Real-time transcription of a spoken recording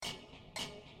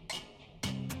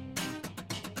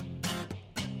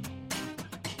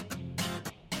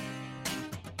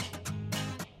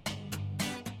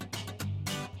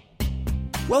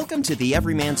Welcome to the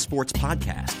Everyman Sports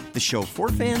Podcast, the show for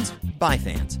fans, by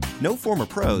fans. No former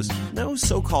pros, no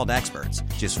so-called experts,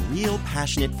 just real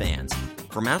passionate fans.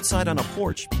 From outside on a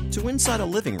porch to inside a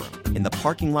living room, in the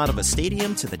parking lot of a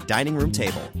stadium to the dining room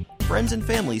table, friends and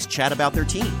families chat about their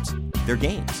teams, their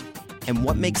games, and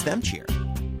what makes them cheer.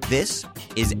 This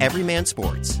is Everyman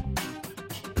Sports.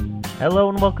 Hello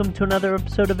and welcome to another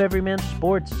episode of Everyman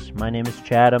Sports. My name is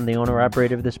Chad. I'm the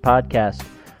owner-operator of this podcast.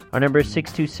 Our number is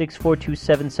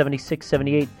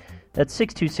 626-427-7678. That's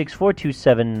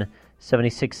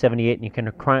 626-427-7678. And you can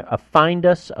find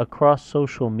us across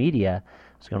social media. I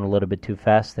was going a little bit too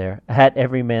fast there. At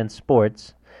Everyman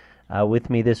Sports. With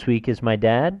me this week is my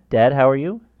dad. Dad, how are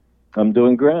you? I'm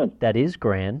doing grand. That is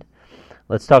grand.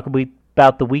 Let's talk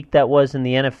about the week that was in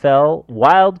the NFL.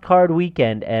 Wild card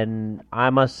weekend. And I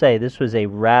must say, this was a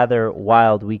rather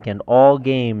wild weekend. All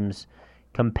games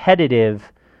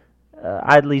competitive.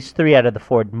 At least 3 out of the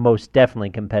 4 most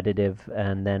definitely competitive,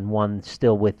 and then one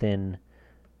still within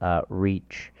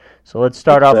reach. So let's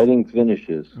start off. Exciting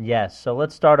finishes. Yes. So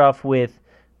let's start off with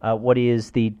what is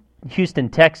the Houston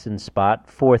Texans spot,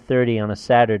 4:30 on a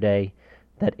Saturday,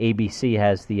 that ABC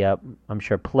has the I'm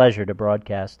sure pleasure to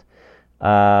broadcast.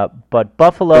 But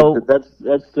Buffalo.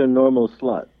 That's their normal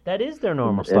slot. That is their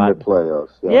normal slot in the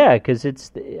playoffs. Yeah, because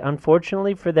it's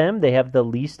unfortunately for them they have the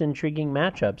least intriguing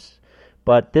matchups.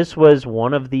 But this was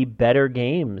one of the better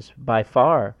games by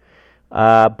far.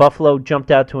 Buffalo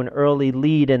jumped out to an early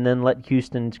lead and then let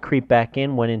Houston creep back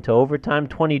in, went into overtime.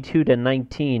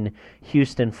 22-19,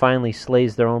 Houston finally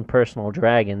slays their own personal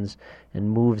dragons and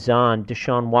moves on.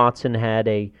 Deshaun Watson had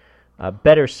a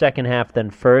better second half than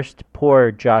first.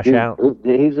 Poor Josh Allen.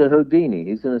 He's a Houdini.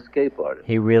 He's an escape artist.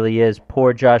 He really is.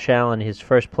 Poor Josh Allen, his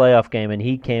first playoff game, and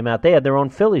he came out. They had their own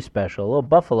Philly special, a little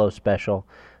Buffalo special.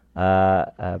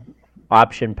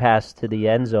 Option pass to the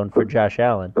end zone for Josh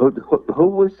Allen. Who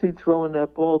was he throwing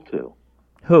that ball to?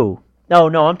 Who? No,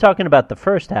 I'm talking about the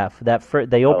first half,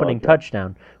 the opening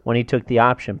touchdown when he took the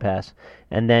option pass.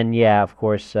 And then, yeah, of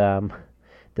course, the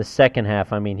second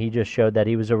half, I mean, he just showed that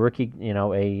he was a rookie,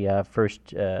 a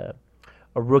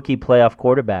rookie playoff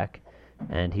quarterback,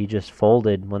 and he just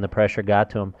folded when the pressure got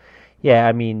to him. Yeah,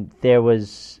 I mean, there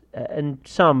was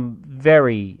some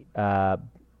very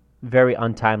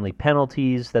untimely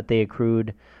penalties that they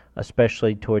accrued,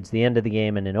 especially towards the end of the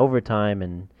game and in overtime,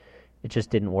 and it just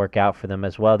didn't work out for them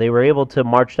as well. They were able to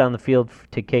march down the field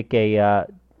to kick a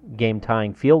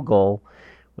game-tying field goal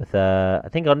with, I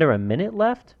think, under a minute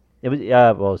left. It was it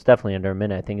was definitely under a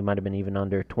minute. I think it might have been even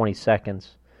under 20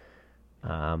 seconds.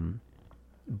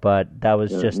 But that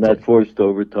was just... And that forced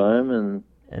overtime.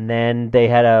 And then they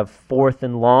had a 4th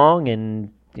and long,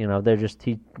 and... they're just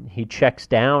he checks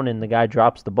down and the guy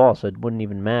drops the ball, so it wouldn't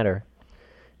even matter.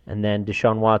 And then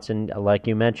Deshaun Watson, like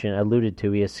you alluded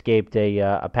to, he escaped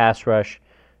a pass rush,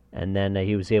 and then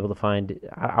he was able to find.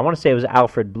 I want to say it was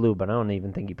Alfred Blue, but I don't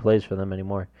even think he plays for them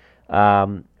anymore.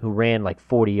 Who ran like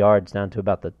 40 yards down to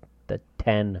about the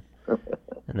 10,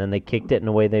 and then they kicked it and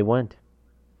away they went.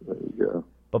 There you go.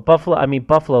 But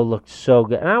Buffalo looked so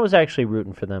good, and I was actually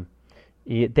rooting for them.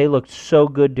 They looked so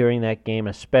good during that game,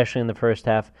 especially in the first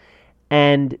half.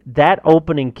 And that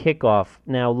opening kickoff,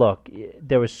 now look,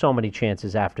 there was so many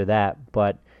chances after that,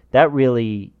 but that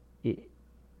really,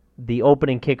 the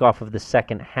opening kickoff of the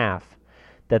second half,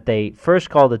 that they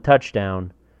first called a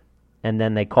touchdown, and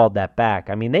then they called that back.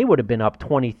 I mean, they would have been up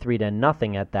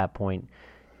 23-0 at that point.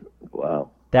 Wow.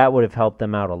 That would have helped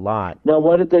them out a lot. Now,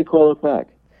 why did they call it back?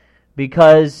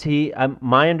 Because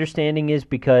my understanding is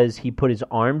because he put his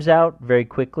arms out very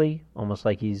quickly, almost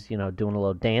like he's doing a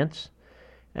little dance,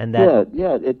 and that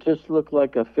it just looked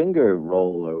like a finger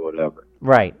roll or whatever.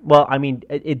 Right. Well, I mean,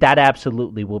 that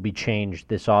absolutely will be changed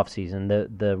this offseason.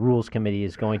 The rules committee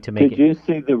is going to make Did you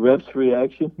see the ref's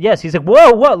reaction? Yes, he's like,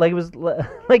 "Whoa, what?" Like it was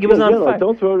on fire.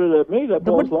 Don't throw it at me. That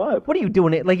ball's live. What are you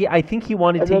doing? Like I think he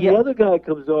wanted to. And then the other guy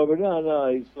comes over. No,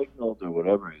 he signaled or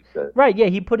whatever he said. Right. Yeah,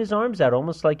 he put his arms out,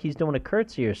 almost like he's doing a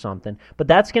curtsy or something. But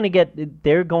that's going to get.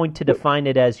 They're going to define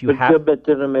it as you have. But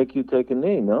didn't make you take a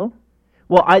knee, no?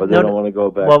 Well, they don't want to go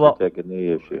back to take a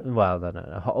knee issue. Well,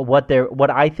 no. What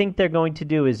I think they're going to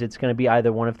do is it's going to be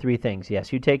either one of 3 things.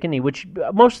 Yes, you take a knee, which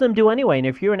most of them do anyway. And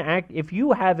if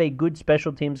you have a good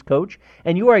special teams coach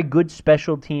and you are a good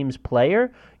special teams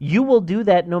player, you will do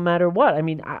that no matter what. I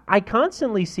mean, I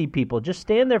constantly see people just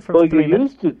stand there for 3 minutes. Well, you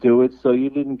used to do it so you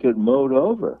didn't get mowed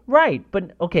over. Right,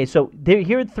 but okay. So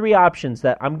here are 3 options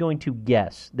that I'm going to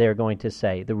guess they're going to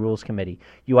say. The rules committee.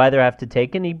 You either have to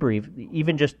take a knee, breathe,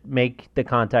 even just make the the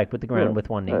contact with the ground with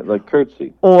one knee. Like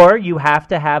curtsy. Or you have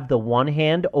to have the one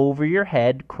hand over your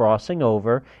head, crossing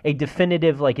over, a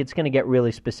definitive, like it's going to get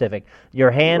really specific.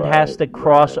 Your hand has to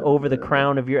cross over the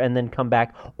crown of your, and then come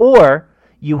back. Or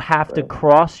you have to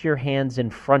cross your hands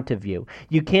in front of you.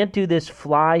 You can't do this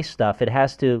fly stuff. It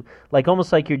has to, like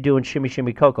almost like you're doing shimmy,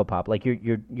 shimmy, cocoa pop, like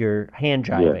you're hand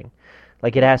jiving.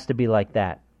 Like it has to be like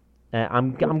that.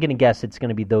 I'm going to guess it's going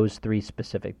to be those three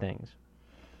specific things.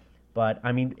 But,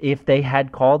 I mean, if they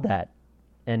had called that,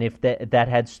 and if that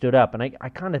had stood up, and I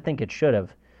kind of think it should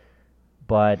have,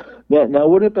 but... Now,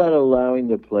 what about allowing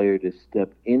the player to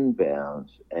step inbounds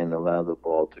and allow the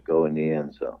ball to go in the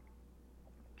end zone?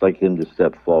 Like him to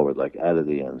step forward, like out of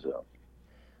the end zone.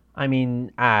 I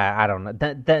mean, I don't know.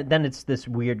 Then it's this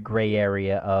weird gray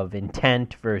area of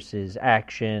intent versus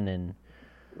action, and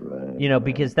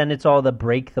because then it's all the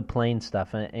break the plane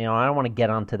stuff, and I don't want to get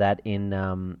onto that in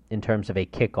terms of a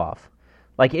kickoff.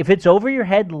 Like if it's over your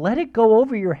head, let it go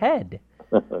over your head.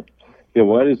 Yeah,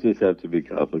 why does this have to be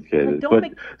complicated?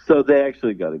 So they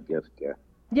actually got a gift there.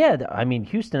 Yeah, I mean,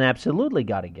 Houston absolutely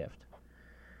got a gift.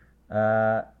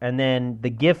 And then the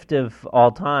gift of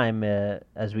all time,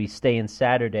 as we stay in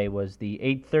Saturday, was the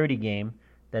 8:30 game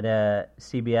that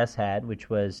CBS had, which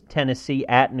was Tennessee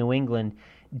at New England.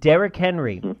 Derrick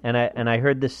Henry, and I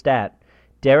heard this stat,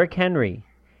 Derrick Henry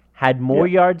had more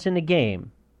yards in a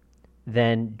game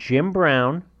than Jim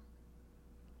Brown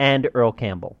and Earl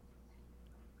Campbell.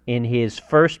 In his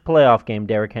first playoff game,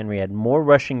 Derrick Henry had more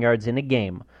rushing yards in a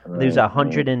game. There was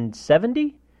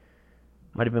 170?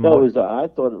 Might have been more. I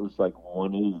thought it was like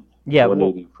 180. Yeah,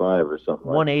 185 or something.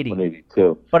 180.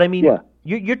 182. But I mean,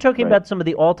 you're talking about some of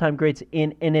the all-time greats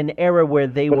in an era where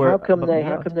they were. How come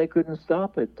they couldn't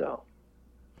stop it though?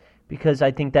 Because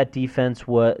I think that defense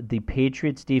was the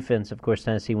Patriots' defense. Of course,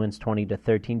 Tennessee wins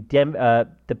 20-13.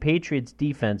 The Patriots'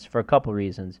 defense, for a couple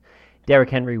reasons, Derrick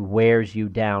Henry wears you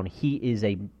down. He is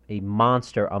a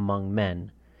monster among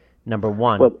men. Number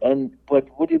one. But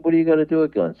what do you got to do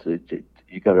against it?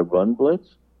 You got to run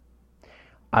blitz.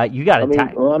 You got to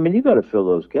tackle. You got to fill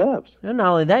those gaps. And not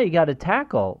only that, you got to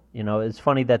tackle. It's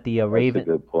funny that the Ravens.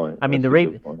 That's a good point. I mean, the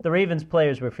Ravens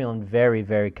players were feeling very,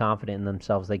 very confident in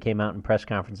themselves. They came out in press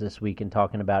conference this week and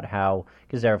talking about how,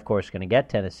 because they're of course going to get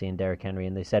Tennessee and Derrick Henry,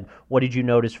 and they said, "What did you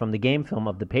notice from the game film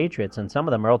of the Patriots?" And some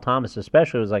of them, Earl Thomas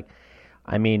especially, was like,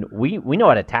 "I mean, we know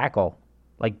how to tackle.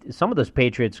 Like some of those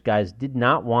Patriots guys did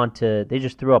not want to. They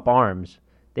just threw up arms."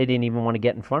 They didn't even want to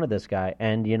get in front of this guy.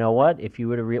 And you know what? If you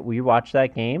were to rewatch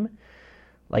that game,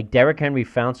 like Derrick Henry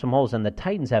found some holes, and the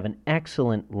Titans have an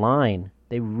excellent line.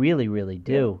 They really, really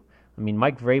do. I mean,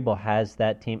 Mike Vrabel has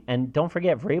that team. And don't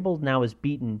forget, Vrabel now has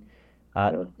beaten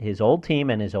his old team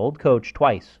and his old coach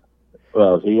twice.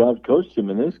 Well, he outcoached him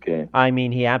in this game. I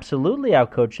mean, he absolutely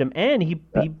outcoached him, and he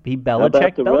Belichick. How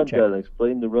about the rundown?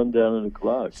 Explain the rundown of the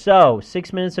clock. So,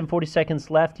 6 minutes and 40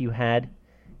 seconds left. You had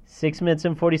 6 minutes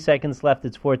and 40 seconds left.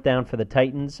 It's fourth down for the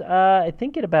Titans. I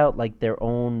think at about like their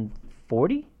own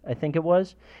 40. I think it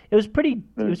was. It was pretty.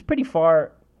 It was pretty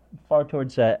far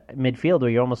towards midfield, where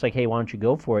you're almost like, hey, why don't you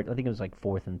go for it? I think it was like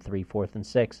 4th and 3, 4th and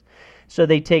 6. So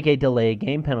they take a delay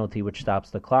game penalty, which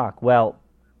stops the clock. Well,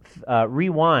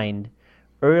 rewind.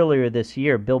 Earlier this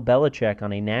year, Bill Belichick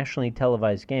on a nationally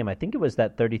televised game. I think it was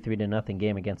that 33-0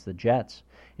 game against the Jets,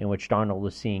 in which Darnold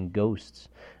was seeing ghosts.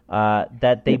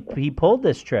 He pulled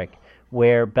this trick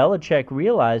where Belichick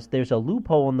realized there's a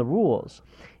loophole in the rules.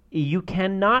 You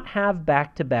cannot have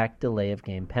back-to-back delay of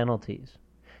game penalties.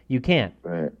 You can't.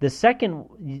 Right. The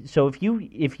second, so if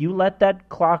you let that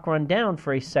clock run down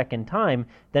for a second time,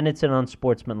 then it's an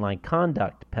unsportsmanlike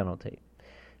conduct penalty.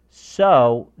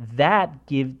 So that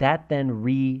then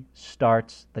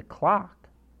restarts the clock.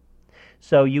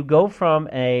 So you go from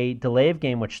a delay of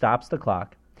game, which stops the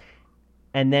clock,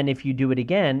 and then if you do it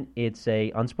again, it's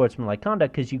a unsportsmanlike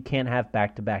conduct because you can't have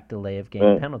back-to-back delay of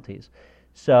game penalties.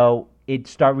 So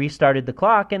it restarted the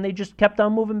clock, and they just kept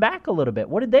on moving back a little bit.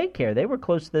 What did they care? They were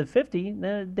close to the 50.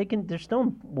 They're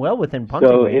still well within punting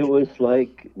range. So it was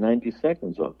like 90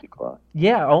 seconds off the clock.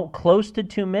 Yeah, close to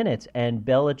 2 minutes, and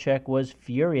Belichick was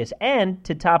furious. And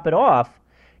to top it off,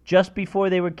 just before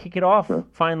they would kick it off,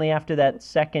 finally after that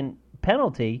second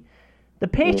penalty, the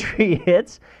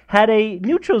Patriots had a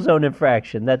neutral zone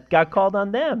infraction that got called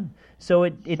on them. So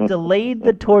it delayed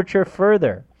the torture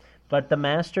further. But the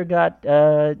master got,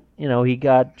 he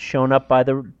got shown up by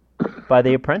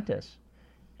the apprentice.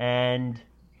 And,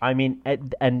 I mean,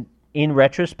 and in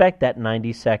retrospect, that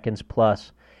 90 seconds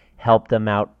plus helped them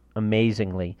out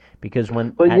amazingly. Because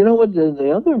But you know what?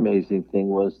 The other amazing thing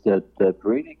was that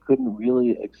Brady couldn't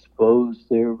really expose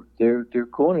their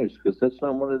corners because that's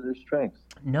not one of their strengths.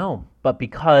 No, but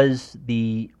because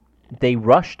the they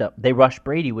rushed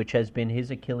Brady, which has been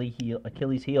his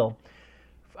Achilles heel,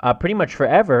 pretty much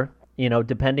forever.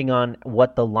 Depending on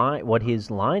what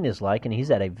his line is like, and he's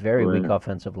at a very weak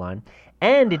offensive line.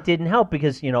 And it didn't help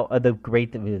because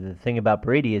the thing about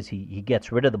Brady is he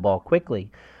gets rid of the ball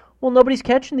quickly. Well, nobody's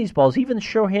catching these balls. Even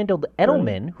sure-handled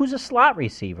Edelman, who's a slot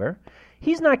receiver,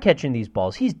 he's not catching these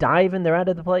balls. He's diving. They're out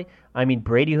of the play. I mean,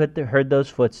 Brady heard those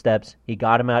footsteps. He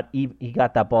got him out. He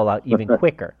got that ball out even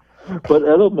quicker. But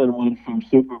Edelman went from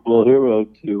Super Bowl hero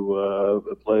to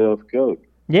a playoff goat.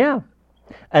 Yeah,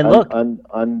 and look on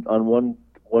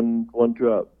one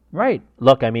drop. Right.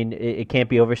 Look, I mean, it can't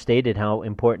be overstated how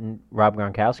important Rob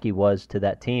Gronkowski was to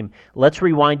that team. Let's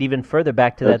rewind even further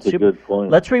back to That's a good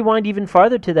point. Let's rewind even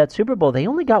farther to that Super Bowl. They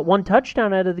only got one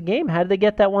touchdown out of the game. How did they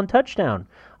get that one touchdown?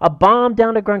 A bomb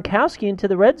down to Gronkowski into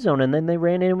the red zone, and then they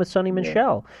ran in with Sonny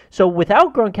Michel. So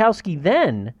without Gronkowski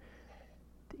then,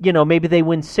 maybe they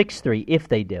win 6-3 if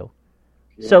they do.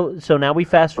 Yeah. So now we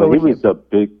fast forward. He was a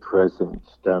big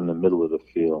presence down the middle of the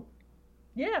field.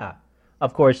 Yeah.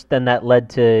 Of course, then that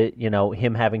led to,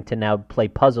 him having to now play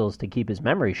puzzles to keep his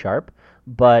memory sharp.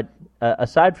 But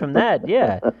aside from that,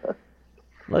 yeah.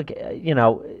 Look,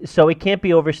 so it can't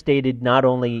be overstated not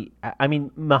only,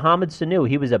 Mohamed Sanu,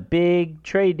 he was a big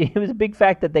trade. It was a big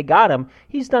fact that they got him.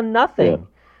 He's done nothing.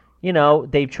 Yeah.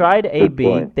 They've tried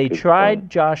AB. They tried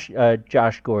Josh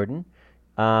Gordon.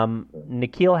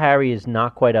 N'Keal Harry is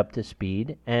not quite up to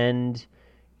speed. And...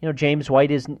 James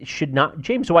White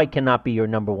cannot be your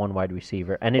number one wide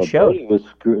receiver, and it showed. He was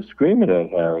screaming at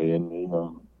Harry, and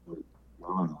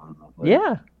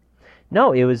yeah,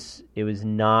 no, it was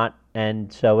not,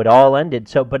 and so it all ended.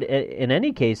 So, but in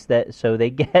any case, the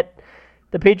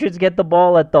Patriots get the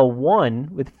ball at the 1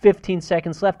 with 15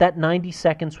 seconds left. That 90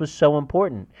 seconds was so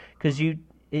important because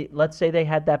let's say they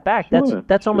had that back.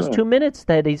 That's almost 2 minutes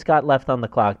that he's got left on the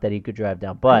clock that he could drive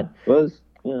down, but.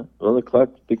 Yeah, well, the clock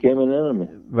became an enemy.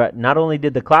 Right. Not only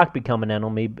did the clock become an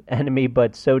enemy,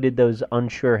 but so did those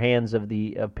unsure hands of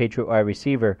the Patriot wide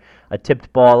receiver. A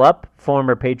tipped ball up,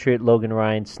 former Patriot Logan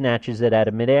Ryan snatches it out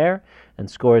of midair and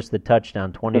scores the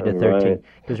touchdown, 20-13.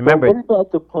 Because remember, what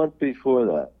about the punt before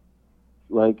that?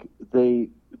 Like they're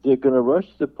going to rush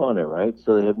the punter, right?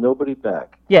 So they have nobody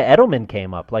back. Yeah, Edelman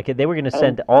came up. Like they were going to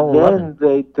send all 11.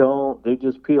 Then they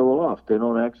just peel off. They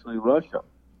don't actually rush them.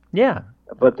 Yeah.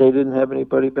 But they didn't have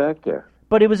anybody back there.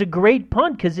 But it was a great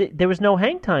punt because there was no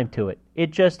hang time to it.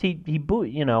 It just he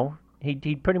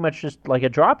pretty much just like a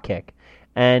drop kick,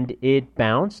 and it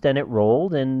bounced and it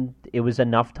rolled, and it was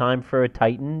enough time for a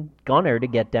Titan gunner to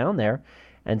get down there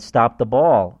and stop the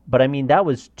ball. But I mean that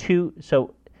was two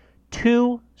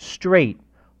straight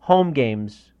home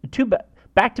games,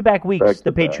 back-to-back weeks.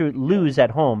 The Patriots lose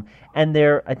at home, and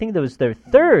I think that was their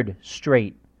third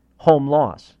straight home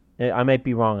loss. I might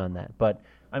be wrong on that, but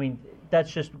I mean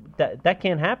that's just that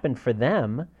can't happen for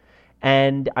them,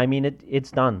 and I mean it's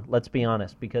done. Let's be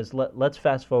honest, because let's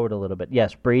fast forward a little bit.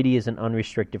 Yes, Brady is an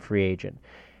unrestricted free agent,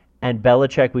 and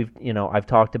Belichick I've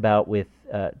talked about with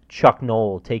Chuck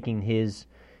Noll taking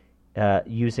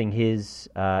using his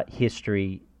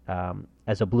history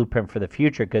as a blueprint for the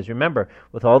future. Because remember,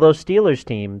 with all those Steelers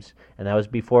teams, and that was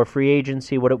before free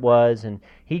agency, what it was, and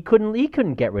he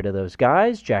couldn't get rid of those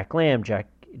guys, Jack Lamb, Jack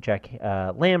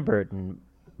Lambert and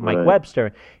Mike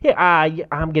Webster. Yeah,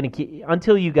 I'm gonna keep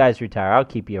until you guys retire. I'll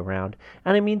keep you around.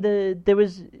 And I mean, there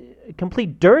was a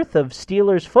complete dearth of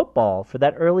Steelers football for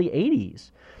that early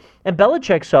 '80s. And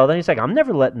Belichick saw that. He's like, I'm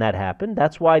never letting that happen.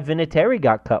 That's why Vinatieri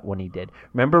got cut when he did.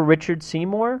 Remember Richard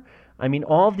Seymour? I mean,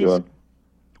 all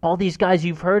these guys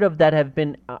you've heard of that have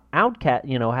been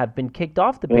have been kicked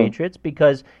off the Patriots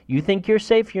because you think you're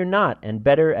safe, you're not, and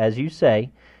better, as you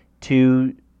say,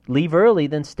 to leave early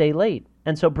than stay late.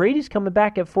 And so Brady's coming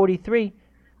back at 43.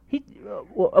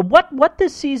 What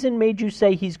this season made you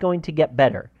say he's going to get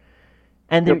better?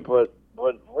 And but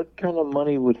what kind of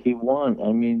money would he want?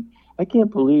 I mean, I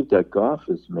can't believe that Goff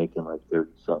is making like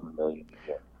 $30-something million a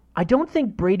year. I don't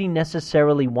think Brady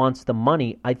necessarily wants the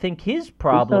money. I think his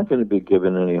problem... He's not going to be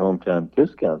given any hometown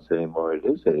discounts anymore at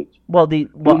his age. Well,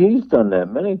 he's done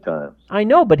that many times. I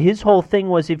know, but his whole thing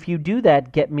was, if you do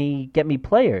that, get me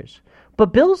players.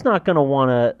 But Bill's not going to want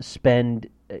to spend,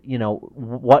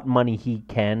 what money he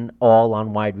can all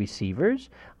on wide receivers.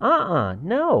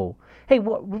 No. Hey,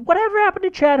 whatever happened to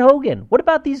Chad Hogan? What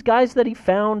about these guys that he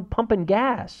found pumping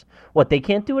gas? What, they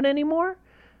can't do it anymore?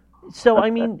 So, I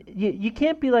mean, you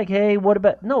can't be like, hey, what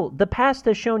about... No, the past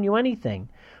has shown you anything.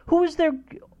 Who is there...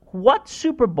 What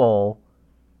Super Bowl...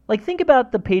 Like, think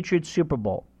about the Patriots Super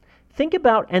Bowl. Think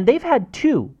about... And they've had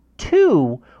two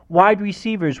wide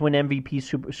receivers win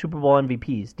Super Bowl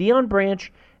MVPs. Deion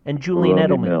Branch and Julian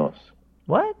Edelman. Mills.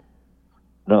 What?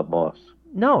 Not Moss.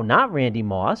 No, not Randy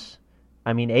Moss.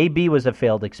 I mean, AB was a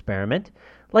failed experiment.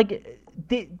 Like,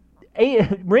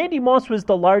 Randy Moss was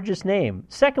the largest name.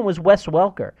 Second was Wes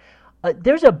Welker.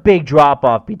 There's a big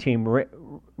drop-off between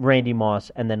Randy Moss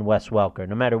and then Wes Welker,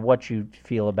 no matter what you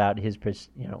feel about his,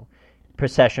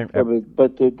 procession. Yeah,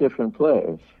 but they're different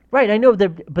players. Right, I know.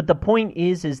 But the point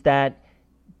is that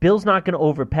Bill's not going to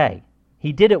overpay.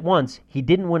 He did it once. He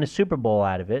didn't win a Super Bowl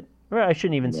out of it. Or I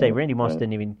shouldn't even say Randy Moss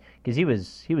didn't even, because he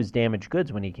was damaged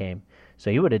goods when he came.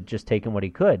 So he would have just taken what he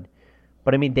could.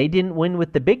 But, I mean, they didn't win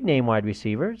with the big-name wide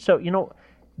receiver. So,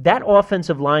 that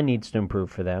offensive line needs to improve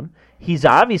for them. He's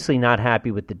obviously not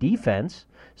happy with the defense.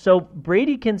 So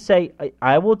Brady can say,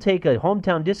 I will take a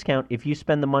hometown discount if you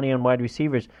spend the money on wide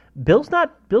receivers. Bill's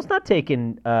not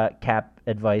taking cap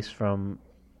advice from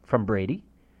Brady.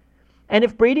 And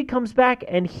if Brady comes back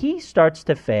and he starts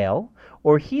to fail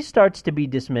or he starts to be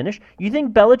diminished, you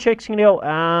think Belichick's going to go,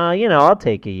 I'll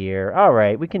take a year. All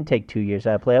right, we can take 2 years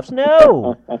out of playoffs.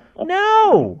 No.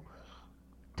 No.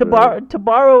 To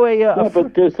borrow a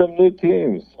but there's some new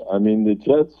teams. I mean, the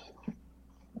Jets,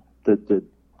 they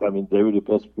were the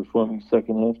best performing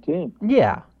second half team.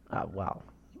 Yeah.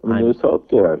 There's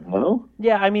hope there, no?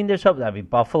 Yeah, I mean, there's hope. I mean,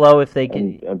 Buffalo, if they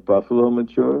can, and Buffalo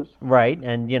matures, right?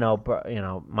 And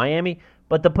Miami.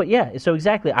 But so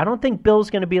exactly. I don't think Bill's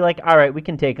going to be like, all right, we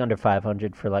can take under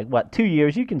 500 for 2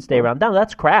 years. You can stay around. No,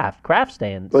 that's Kraft. Kraft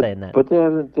saying that. But they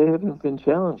haven't been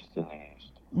challenged in the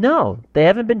East. No, they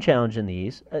haven't been challenged in the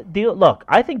East. Look,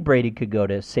 I think Brady could go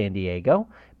to San Diego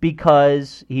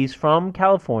because he's from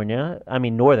California. I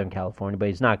mean, Northern California, but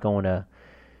he's not going to.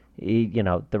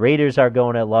 The Raiders are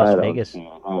going to Las Vegas.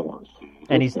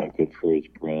 And he's not good for his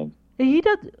brand. He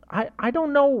does. I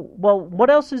don't know. Well, what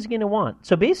else is he going to want?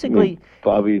 So basically,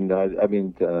 Unitas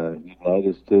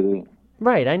did it.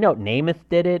 Right. I know. Namath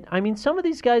did it. I mean, some of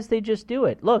these guys, they just do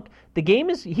it. Look, the game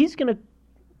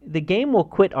will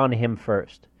quit on him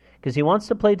first because he wants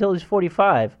to play till he's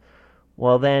 45.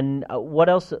 Well, then what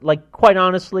else? Quite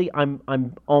honestly, I'm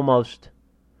going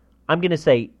to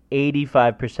say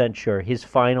 85% sure his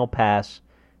final pass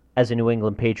as a New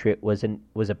England Patriot was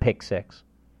a pick six.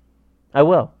 I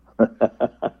will.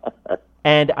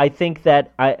 And I think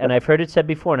that I've heard it said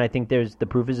before, and I think the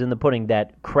proof is in the pudding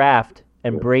that Kraft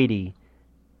and Brady,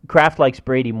 Kraft likes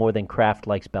Brady more than Kraft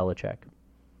likes Belichick.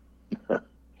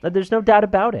 There's no doubt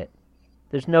about it.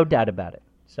 There's no doubt about it.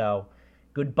 So,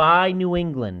 goodbye, New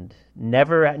England.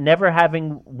 Never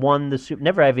having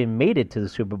never having made it to the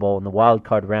Super Bowl in the wild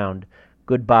card round.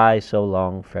 Goodbye, so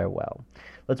long, farewell.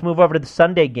 Let's move over to the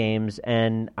Sunday games,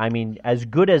 and I mean, as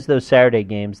good as those Saturday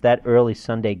games, that early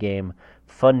Sunday game,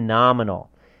 phenomenal.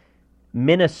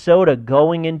 Minnesota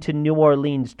going into New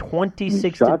Orleans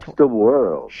 26 to 20. the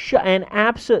world. And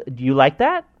absolutely, do you like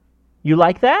that? You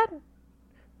like that?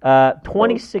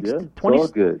 26 to 20. All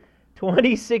good.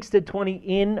 26 to 20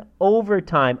 in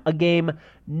overtime. A game.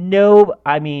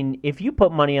 I mean, if you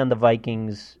put money on the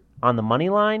Vikings on the money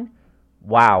line,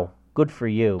 wow, good for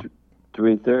you.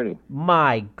 3:30.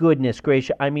 My goodness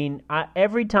gracious! I mean,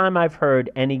 every time I've heard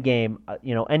any game,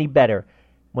 any better,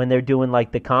 when they're doing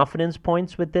the confidence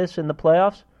points with this in the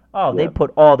playoffs, they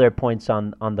put all their points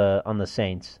on the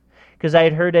Saints. Because I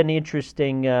had heard an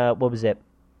interesting, what was it?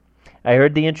 I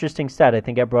heard the interesting stat. I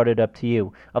think I brought it up to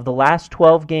you. Of the last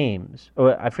 12 games,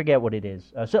 or I forget what it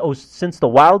is. Since the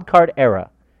wild card era,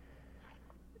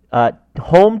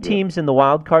 home teams in the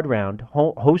wild card round,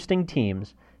 hosting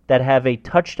teams that have a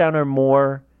touchdown or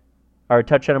more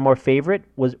favorite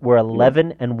were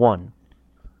 11-1.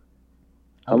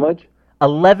 How much?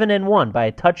 11-1 by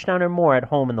a touchdown or more at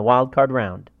home in the wild card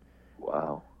round.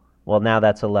 Wow. Well, now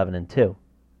that's 11-2.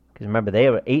 Because remember, they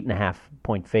were an 8.5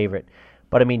 point favorite.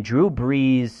 But I mean, Drew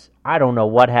Brees, I don't know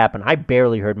what happened. I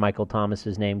barely heard Michael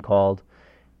Thomas's name called,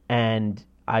 and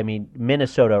I mean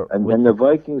Minnesota. And the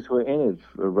Vikings were in it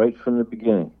right from the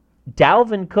beginning.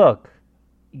 Dalvin Cook.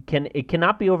 It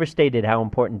cannot be overstated how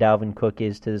important Dalvin Cook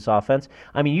is to this offense.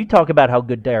 I mean, you talk about how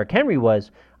good Derrick Henry was.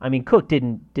 I mean, Cook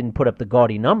didn't put up the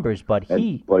gaudy numbers, but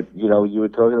he. But you were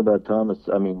talking about Thomas.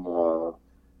 I mean,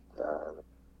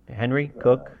 Henry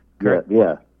Cook.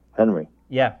 Yeah, Henry.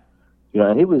 Yeah.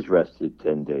 And he was rested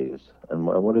 10 days, and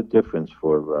what a difference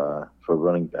for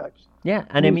running backs. Yeah,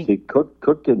 and I mean,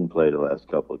 Cook didn't play the last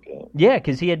couple of games. Yeah,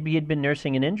 because he had been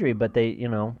nursing an injury, but they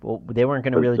weren't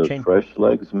going to really change. Fresh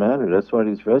legs matter. That's why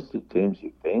these rested teams are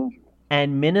dangerous.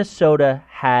 And Minnesota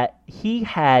had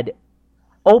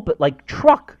open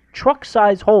truck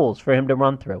size holes for him to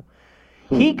run through.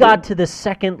 He got to the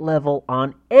second level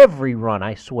on every run.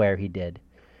 I swear he did.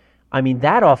 I mean,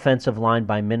 that offensive line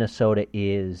by Minnesota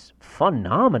is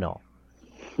phenomenal.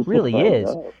 Really I is.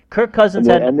 know. Kirk Cousins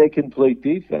And they can play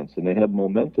defense, and they have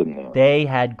momentum now. They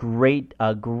had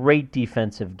a great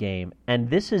defensive game, and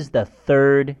this is the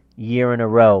third year in a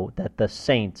row that the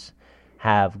Saints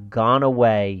have gone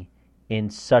away in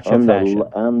such a fashion.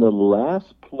 On the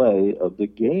last play of the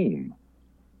game.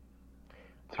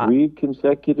 3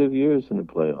 consecutive years in the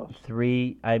playoffs.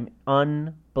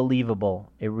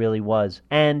 Unbelievable. It really was.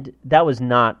 And that was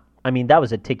that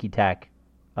was a ticky-tack.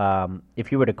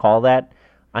 If you were to call that,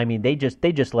 they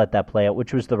just let that play out,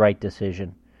 which was the right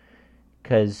decision.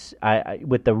 Because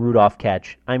with the Rudolph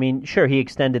catch, sure, he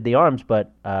extended the arms,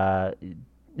 but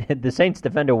the Saints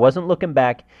defender wasn't looking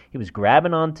back. He was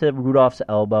grabbing onto Rudolph's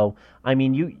elbow.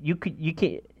 You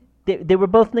can't. They were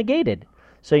both negated.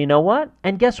 So you know what?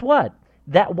 And guess what?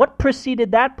 What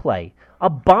preceded that play? A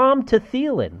bomb to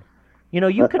Thielen.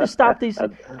 You could have stopped these.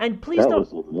 And please don't.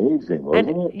 That was amazing,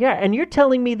 wasn't it? Yeah, and you're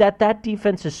telling me that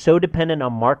defense is so dependent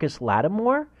on Marcus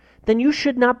Lattimore? Then you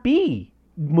should not be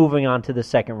moving on to the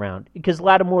second round, because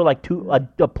Lattimore,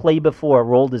 a play before,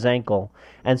 rolled his ankle,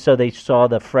 and so they saw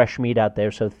the fresh meat out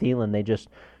there. So Thielen, they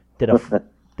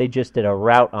just did a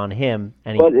route on him,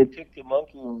 but it took the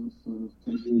monkey off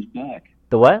Cousins' back.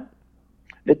 The what?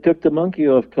 It took the monkey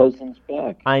off Cousins'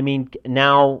 back.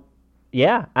 Now,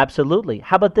 yeah, absolutely.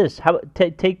 How about this?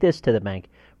 Take this to the bank.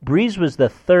 Breeze was the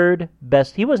third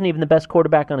best. He wasn't even the best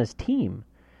quarterback on his team.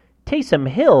 Taysom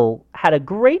Hill had a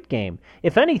great game.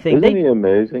 If anything, isn't he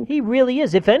amazing? He really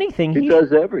is. If anything, he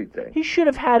does everything. He should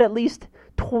have had at least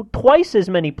twice as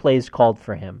many plays called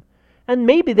for him, and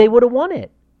maybe they would have won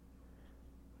it.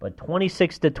 But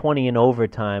 26-20 in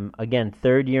overtime, again,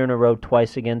 third year in a row,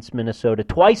 twice against Minnesota,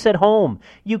 twice at home.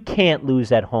 You can't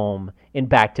lose at home in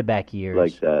back-to-back years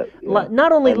like that. Yeah.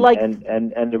 Not only and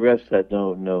the refs had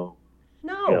no.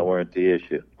 Weren't the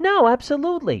issue. No,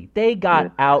 absolutely. They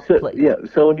got outplayed.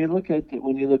 So when you look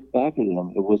back at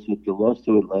them, was it the loss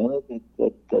to Atlanta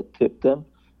that tipped them?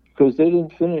 Because they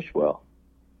didn't finish well.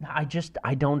 I just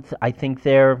don't think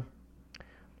they're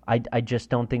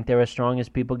as strong as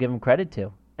people give them credit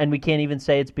to. And we can't even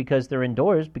say it's because they're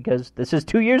indoors, because this is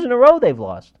 2 years in a row they've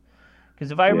lost.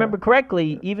 Because if I remember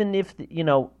correctly, even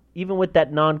with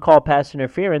that non-call pass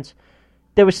interference,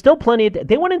 there was still plenty of.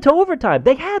 They went into overtime.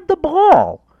 They had the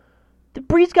ball. The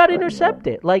Breeze got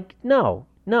intercepted. No,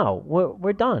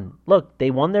 we're done. Look, they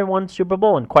won their one Super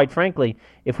Bowl, and quite frankly,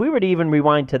 if we were to even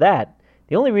rewind to that,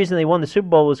 the only reason they won the Super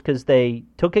Bowl was because they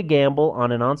took a gamble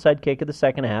on an onside kick of the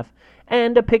second half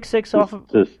and a pick six off of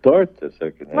to start the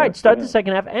second half. Right, the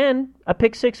second half, and a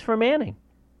pick six for Manning.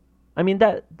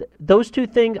 Those two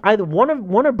things, either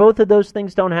one or both of those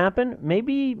things don't happen.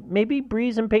 Maybe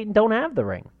Breeze and Peyton don't have the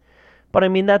ring. But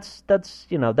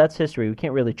that's history. We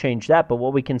can't really change that. But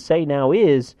what we can say now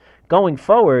is, going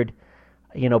forward,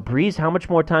 Breeze, how much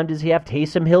more time does he have?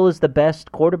 Taysom Hill is the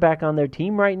best quarterback on their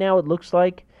team right now, it looks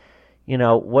like.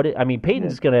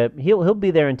 Peyton's he'll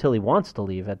be there until he wants to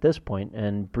leave at this point,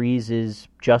 and Breeze is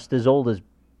just as old as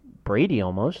Brady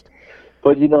almost.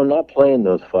 But not playing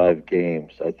those 5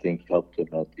 games, I think, helped him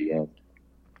at the end.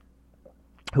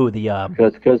 Who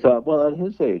Because at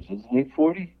his age, isn't he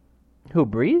 40? Who,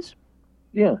 Breeze?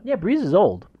 Yeah. Yeah, Breeze is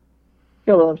old.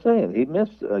 Yeah, well, I'm saying he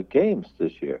missed games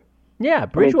this year. Yeah,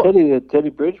 Bridgewater. Teddy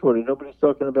Bridgewater, nobody's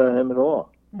talking about him at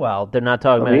all. Well, they're not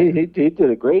talking about him. He did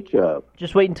a great job.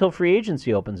 Just wait until free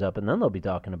agency opens up, and then they'll be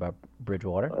talking about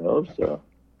Bridgewater. I hope so.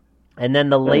 And then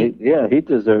the late... he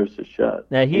deserves a shot.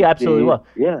 Yeah, he absolutely will.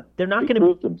 Yeah, they're not going to...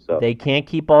 proved himself. They can't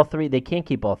keep all three. They can't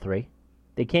keep all three.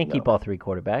 They can't keep all 3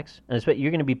 quarterbacks. And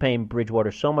you're going to be paying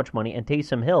Bridgewater so much money, and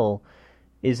Taysom Hill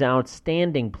is an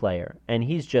outstanding player, and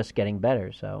he's just getting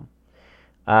better. So,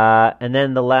 and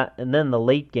then the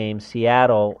late game,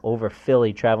 Seattle over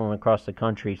Philly, traveling across the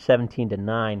country,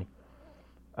 17-9.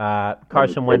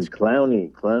 Carson Wentz,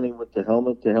 Clowney with the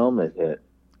helmet hit,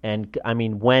 and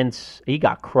Wentz, he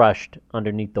got crushed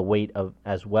underneath the weight of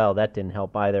as well. That didn't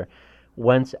help either.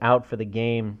 Wentz out for the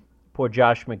game. Poor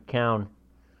Josh McCown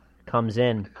comes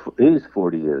in. He's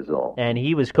 40 years old, and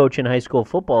he was coaching high school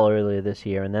football earlier this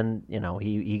year. And then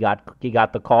he got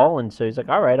the call, and so he's like,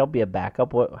 "All right, I'll be a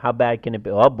backup. How bad can it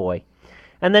be? Oh boy!"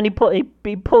 And then he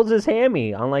pulls his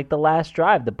hammy on the last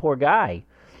drive. The poor guy.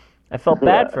 I felt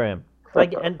bad for him.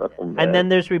 And then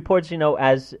there's reports,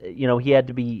 as he had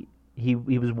to be. He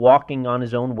was walking on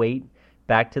his own weight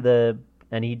back to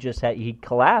and he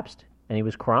collapsed and he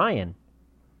was crying,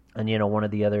 and one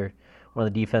of the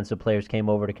defensive players came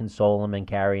over to console him and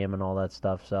carry him and all that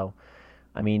stuff. So,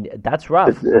 that's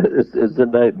rough. It's a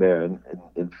nightmare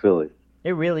in Philly.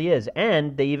 It really is.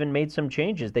 And they even made some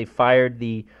changes. They fired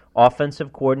the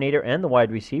offensive coordinator and the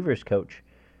wide receivers coach.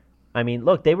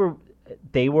 Look, they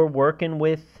were working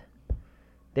with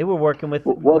They were working with.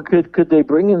 Well, could they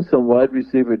bring in some wide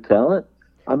receiver talent?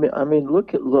 I mean,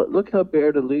 look how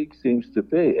bare the league seems to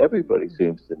be. Everybody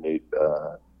seems to need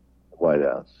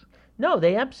wideouts. No,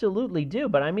 they absolutely do.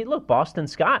 But I mean, look, Boston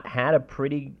Scott had a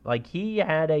pretty he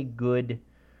had a good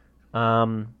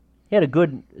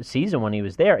season when he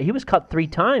was there. He was cut 3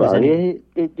 times. Well, and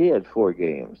he had 4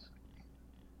 games.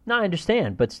 No, I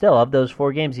understand, but still, of those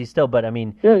 4 games, he's still. But I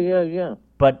mean, yeah.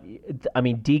 But I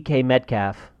mean, DK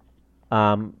Metcalf.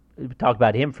 Talk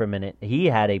about him for a minute. He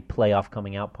had a playoff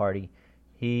coming out party.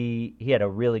 He had a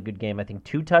really good game. I think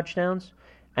 2 touchdowns.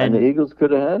 And the Eagles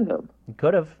could have had him.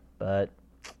 Could have, but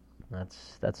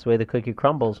that's the way the cookie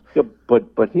crumbles. Yeah,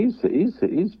 but he's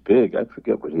big. I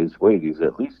forget what his weight. He's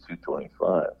at least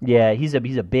 225. Yeah, he's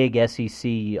a big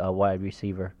SEC wide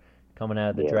receiver coming out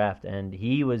of the draft, and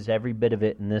he was every bit of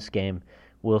it in this game.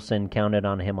 Wilson counted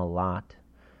on him a lot,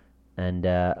 and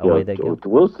away they go.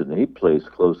 Wilson, he plays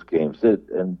close games,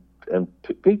 and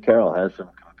Pete Carroll has him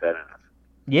competitive.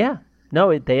 Yeah,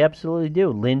 no, they absolutely do.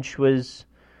 Lynch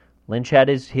had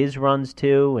his runs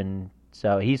too, and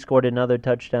so he scored another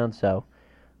touchdown. So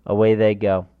away they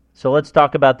go. So let's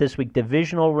talk about this week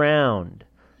divisional round.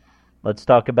 Let's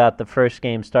talk about the first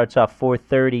game. Starts off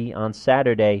 4:30 on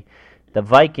Saturday. The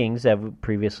Vikings, as we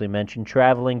previously mentioned,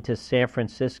 traveling to San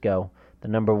Francisco, the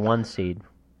number 1 seed.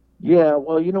 Yeah,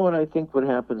 well, you know what I think what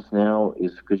happens now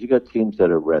is because you got teams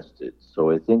that are rested. So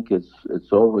I think it's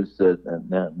always that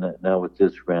now with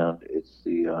this round, it's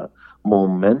the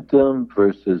momentum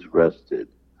versus rested.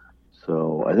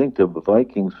 So I think the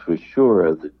Vikings for sure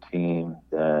are the team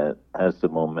that has the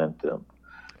momentum.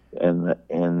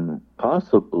 And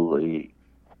possibly,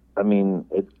 I mean,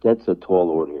 that's a tall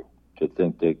order to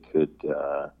think they could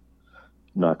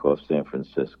knock off San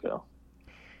Francisco.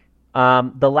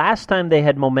 The last time they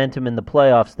had momentum in the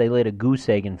playoffs, they laid a goose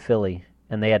egg in Philly,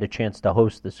 and they had a chance to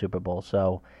host the Super Bowl.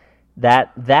 So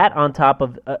that on top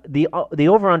of the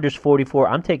over-under's 44,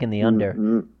 I'm taking the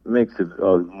under. Makes it,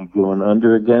 you going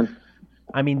under again?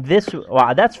 I mean,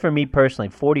 that's for me personally,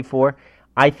 44.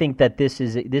 I think that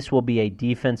this will be a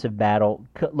defensive battle.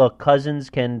 Look, Cousins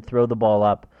can throw the ball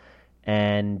up,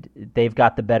 and they've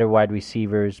got the better wide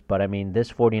receivers, but I mean,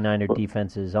 this 49er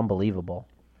defense is unbelievable.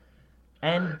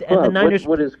 And the Niners.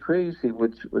 What is crazy,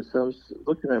 which I was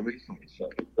looking at recently,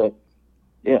 that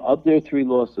of their 3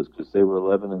 losses, because they were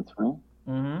 11-3.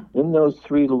 Mm-hmm. In those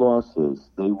 3 losses,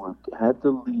 they had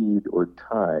the lead or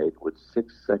tied with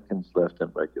 6 seconds left in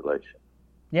regulation.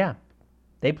 Yeah,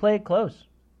 they play it close.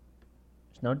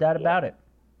 There's no doubt about it.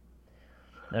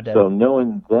 No doubt. So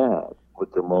knowing that,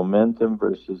 with the momentum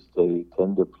versus they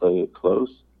tend to play it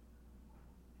close.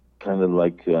 Kind of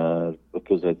like,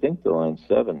 because I think the line's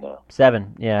 7 now.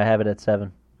 7, yeah, I have it at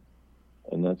 7.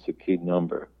 And that's a key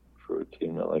number for a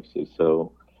team that likes it.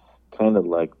 So, kind of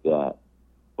like that.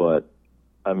 But,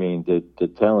 I mean, the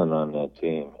talent on that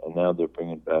team, and now they're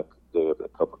bringing back, they have a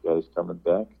couple guys coming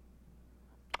back.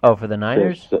 Oh, for the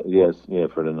Niners? Yes,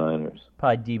 for the Niners.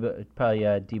 Probably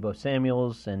Deebo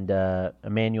Samuels and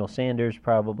Emmanuel Sanders,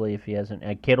 probably, if he hasn't.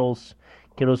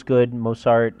 Kittle's good,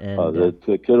 Mostert, and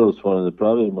Kittle's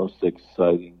probably the most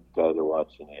exciting guy to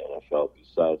watch in the NFL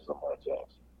besides Lamar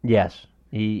Jackson. Yes,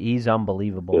 he's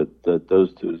unbelievable.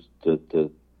 Those two,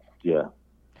 yeah.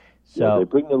 So they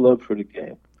bring the love for the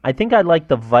game. I think I like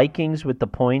the Vikings with the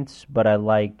points, but I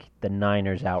like the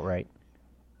Niners outright,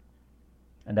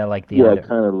 and I like the under. It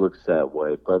kind of looks that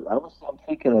way. But I'm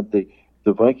thinking that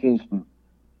the Vikings.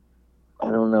 I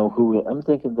don't know who. I'm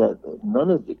thinking that none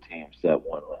of the teams that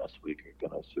won last week are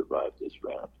going to survive this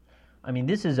round. I mean,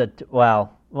 this is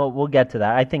well, we'll get to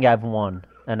that. I think I've won,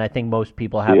 and I think most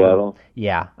people have. Seattle?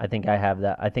 Yeah, I think I have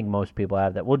that. I think most people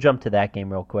have that. We'll jump to that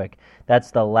game real quick.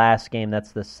 That's the last game.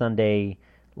 That's the Sunday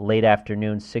late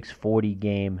afternoon 6:40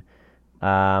 game.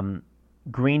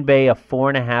 Green Bay, a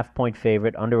 4.5-point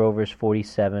favorite. Under/over is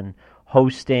 47.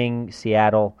 Hosting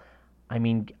Seattle. I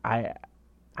mean,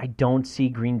 I don't see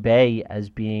Green Bay as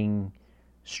being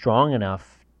strong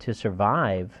enough to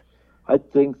survive. I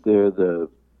think they're the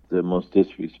most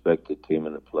disrespected team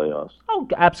in the playoffs. Oh,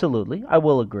 absolutely. I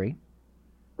will agree.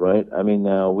 Right? I mean,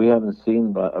 now, we haven't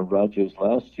seen Rodgers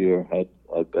last year had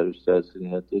better stats than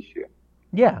he had this year.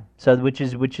 Yeah, so which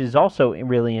is also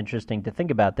really interesting to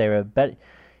think about. They're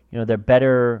they're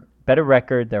better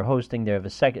record. They're hosting. They have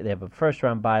a first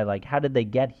round bye. Like, how did they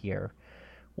get here?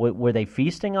 Were they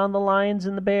feasting on the Lions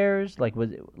and the Bears? Like,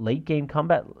 was it late game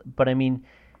comeback? But I mean,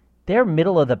 they're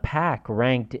middle of the pack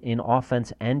ranked in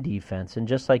offense and defense. And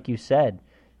just like you said,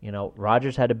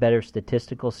 Rodgers had a better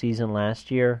statistical season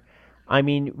last year. I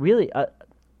mean, really,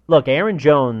 look, Aaron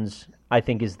Jones, I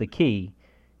think, is the key.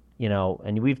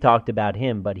 and we've talked about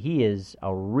him, but he is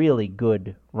a really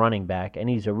good running back, and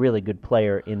he's a really good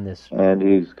player in this. And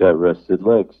he's got rested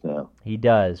legs now. He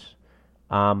does.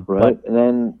 Right?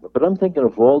 But I'm thinking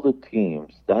of all the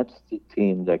teams, that's the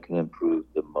team that can improve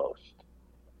the most.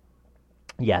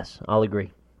 Yes, I'll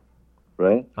agree.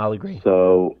 Right? I'll agree.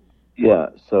 So, yeah.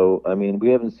 So, I mean, we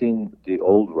haven't seen the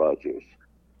old Rodgers.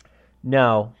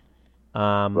 No.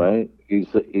 Right? He's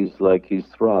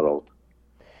throttled.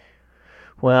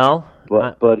 Well,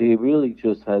 but he really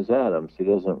just has Adams. He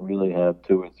doesn't really have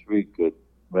two or three good,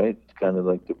 right? It's kind of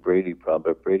like the Brady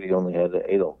problem. Brady only had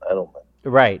Edelman.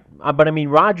 Right. But, I mean,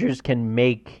 Rodgers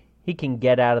he can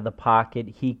get out of the pocket.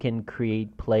 He can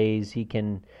create plays.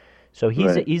 So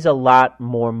he's a lot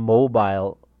more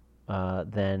mobile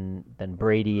than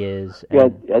Brady is. Yeah,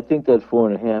 I think that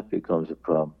 4.5 becomes a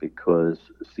problem because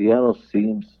Seattle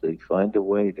they find a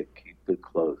way to keep it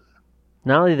close.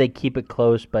 Not only do they keep it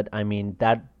close, but I mean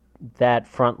that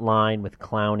front line with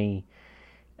Clowney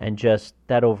and just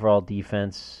that overall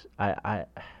defense. I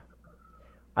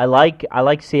like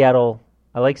Seattle.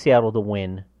 I like Seattle to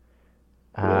win.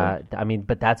 I mean,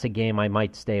 but that's a game I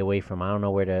might stay away from. I don't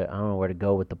know where to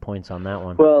go with the points on that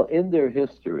one. Well, in their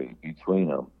history between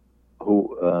them,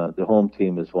 the home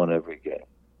team has won every game.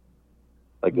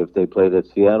 Like if they played at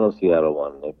Seattle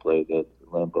won. They played at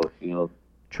Lambeau Field.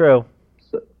 True.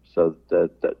 So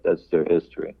that's their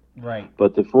history. Right.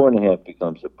 But the 4.5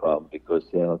 becomes a problem because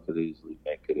Seattle could easily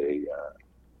make it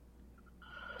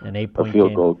an 8-point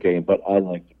field goal game. But I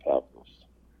like the Packers.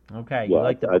 Okay. Yeah,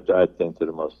 I think they're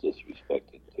the most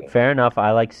disrespected team. Fair enough.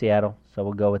 I like Seattle, so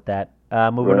we'll go with that.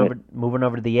 Moving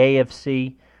over to the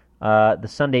AFC, the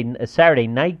Saturday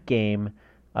night game.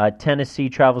 Tennessee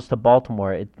travels to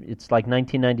Baltimore. It's like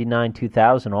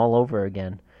 1999-2000 all over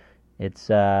again. It's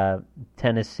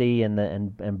Tennessee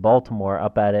and Baltimore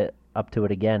up to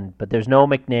it again. But there's no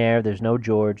McNair, there's no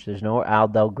George, there's no Al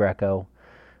Del Greco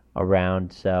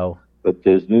around. So, but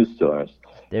there's new stars.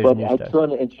 I saw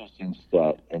an interesting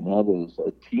stat, and that is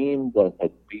a team that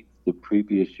had beat the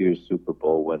previous year's Super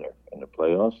Bowl winner in the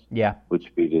playoffs. Yeah.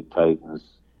 Which beat the Titans,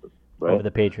 right? Over the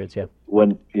Patriots, yeah.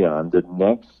 On the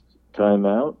next time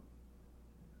out,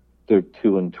 they're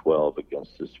 2-12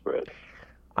 against the spread.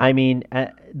 I mean,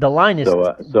 the line is.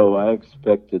 So I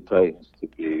expect the Titans to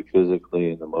be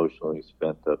physically and emotionally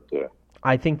spent up there.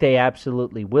 I think they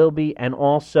absolutely will be, and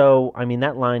also, I mean,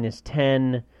 that line is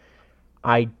 10.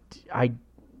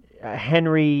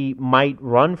 Henry might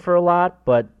run for a lot,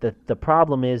 but the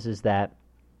problem is that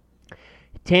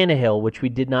Tannehill, which we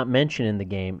did not mention in the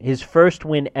game, his first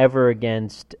win ever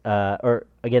against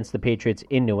the Patriots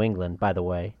in New England, by the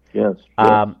way. Yes.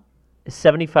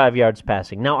 75 yards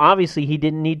passing. Now, obviously, he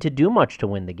didn't need to do much to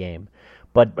win the game,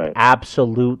 but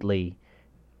absolutely,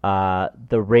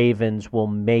 the Ravens will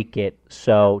make it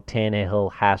so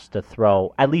Tannehill has to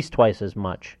throw at least twice as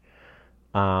much.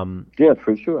 Yeah,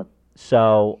 for sure.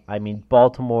 So, I mean,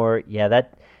 Baltimore, yeah,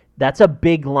 that's a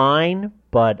big line,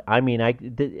 but I mean,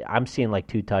 I'm seeing like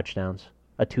 2 touchdowns,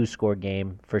 a 2-score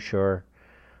game for sure.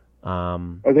 I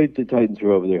think the Titans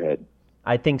are over their head.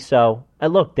 I think so.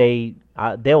 And look, they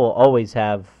will always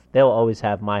have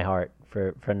my heart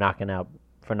for knocking out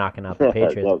the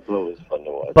Patriots. That's always fun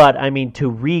to watch. But I mean, to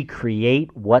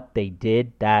recreate what they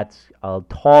did, that's a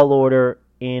tall order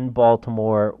in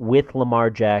Baltimore with Lamar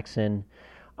Jackson.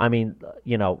 I mean,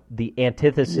 the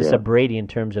antithesis of Brady in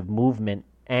terms of movement,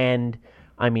 and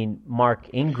I mean Mark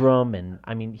Ingram, and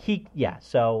I mean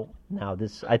So now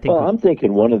this, I think. Well, I'm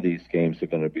thinking one of these games are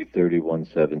going to be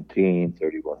 31-17,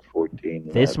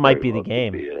 31-14. This might be the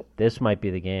game. This might be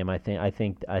the game. I think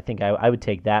I would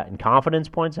take that in confidence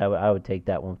points. I would take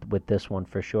that one with this one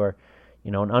for sure.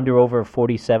 An under over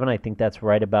 47. I think that's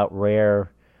right about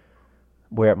where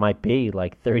it might be,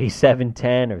 like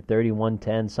 37-10 or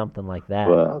 31-10, something like that.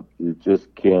 Well, you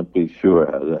just can't be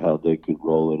sure how they could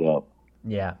roll it up.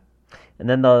 Yeah. And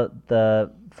then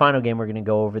the final game we're going to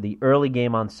go over, the early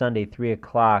game on Sunday, 3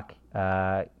 o'clock.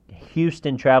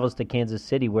 Houston travels to Kansas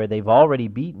City, where they've already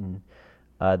beaten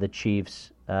the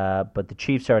Chiefs, but the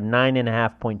Chiefs are a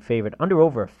 9.5-point favorite, under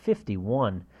over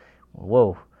 51.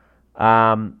 Whoa.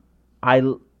 I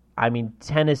mean,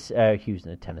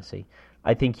 Tennessee.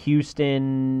 I think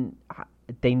Houston,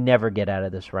 they never get out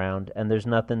of this round, and there's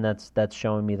nothing that's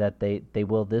showing me that they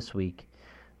will this week.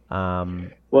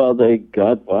 Well, they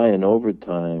got by in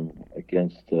overtime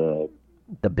against the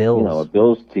Bills.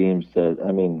 Bills teams that,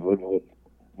 I mean,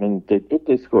 did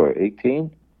they score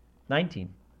 18? 19.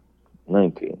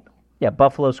 19. Yeah,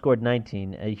 Buffalo scored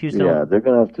 19. Houston. Yeah, they're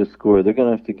going to have to score. They're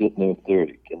going to have to get near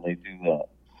 30. Can they do that?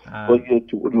 Well,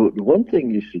 one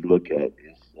thing you should look at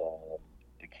is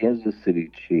the Kansas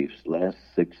City Chiefs last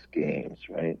 6 games,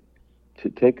 right? To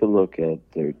take a look at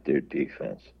their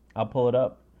defense. I'll pull it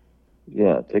up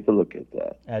Yeah, take a look at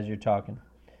that. as you're talking.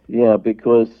 Yeah,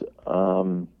 because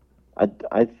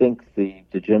I think the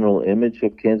general image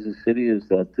of Kansas City is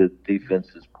that the defense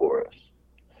is porous,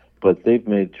 but they've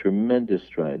made tremendous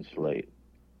strides late,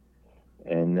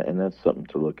 and that's something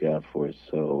to look out for.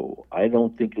 So I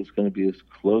don't think it's going to be as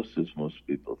close as most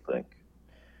people think.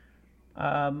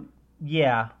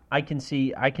 Yeah, I can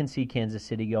see Kansas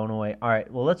City going away. All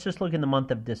right, well, let's just look in the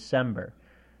month of December.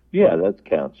 Yeah, that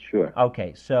counts, sure.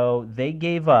 Okay, so they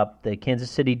gave up, the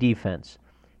Kansas City defense,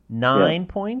 9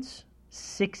 points,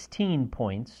 16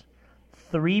 points,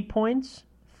 3 points,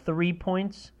 3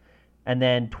 points, and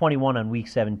then 21 on week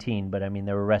 17. But I mean,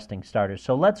 they were resting starters.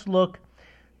 So let's look.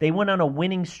 They went on a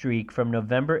winning streak from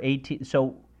November 18th.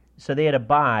 So they had a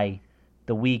bye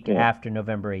the week after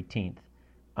November 18th.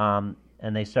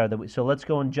 And they started the week. So let's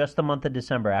go in just the month of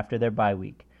December after their bye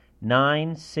week.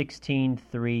 9, 16,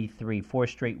 3, 3, 4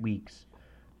 straight weeks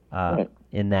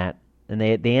in that. And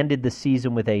they ended the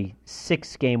season with a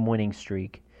 6-game winning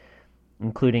streak,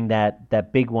 including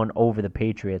that big one over the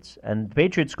Patriots. And the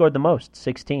Patriots scored the most,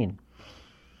 16.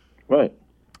 Right.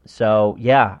 So,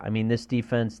 yeah, I mean, this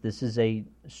defense, this is a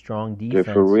strong defense.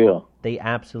 They're for real. They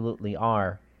absolutely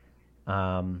are.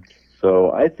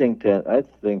 So I think they're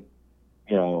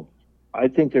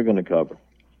going to cover.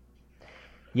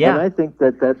 Yeah. And I think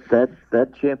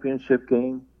that championship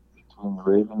game between the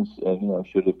Ravens and,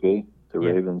 should it be the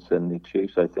Ravens and the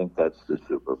Chiefs, I think that's the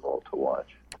Super Bowl to watch.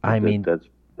 I mean, that's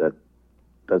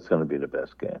going to be the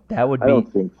best game. That would be. I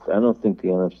don't think the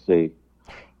NFC.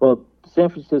 Well, San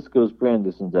Francisco's brand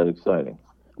isn't that exciting.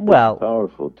 Well, it's a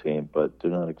powerful team, but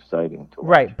they're not exciting to watch.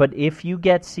 Right, but if you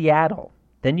get Seattle,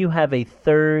 then you have a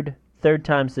third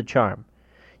time's the charm.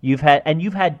 You've had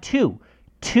two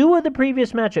of the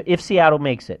previous matchups. If Seattle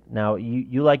makes it, now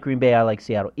you like Green Bay, I like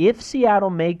Seattle. If Seattle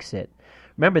makes it,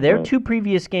 remember there are 2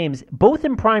 previous games, both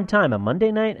in prime time, a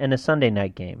Monday night and a Sunday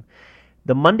night game.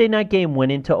 The Monday night game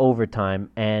went into overtime,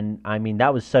 and I mean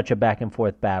that was such a back and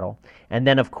forth battle. And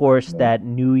then of course that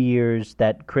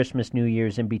Christmas New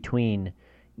Year's in between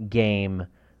game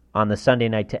on the Sunday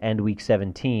night to end Week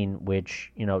 17,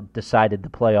 which decided the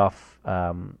playoff,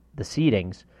 the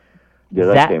seedings. Yeah,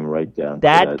 that came right down.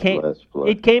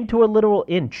 It came to a literal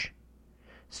inch.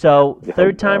 So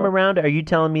third time around, are you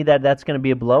telling me that that's going to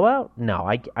be a blowout? No,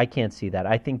 I can't see that.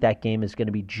 I think that game is going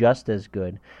to be just as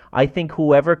good. I think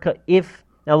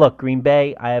now look, Green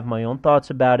Bay, I have my own thoughts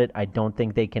about it. I don't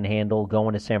think they can handle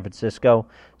going to San Francisco.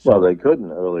 So, well, they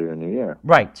couldn't earlier in the year.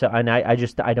 Right. So, and I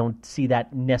don't see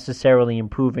that necessarily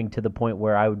improving to the point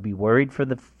where I would be worried for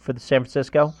the San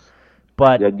Francisco.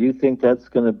 But do you think that's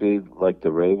going to be like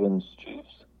the Ravens Chiefs?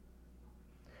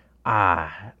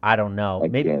 I don't know. I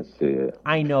can't see it.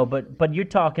 I know, but you're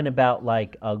talking about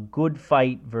like a good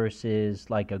fight versus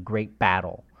like a great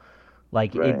battle.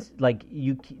 Like it's like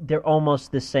they're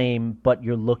almost the same, but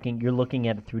you're looking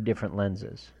at it through different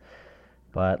lenses.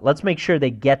 But let's make sure they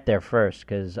get there first,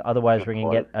 because otherwise we're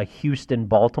gonna get a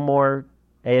Houston-Baltimore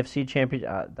AFC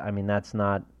championship. I mean, that's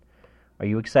not. Are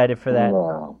you excited for that?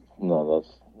 No.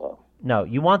 No,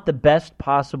 you want the best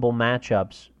possible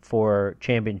matchups for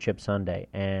Championship Sunday,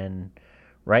 and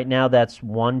right now that's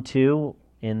 1-2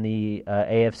 in the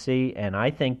AFC, and I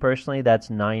think personally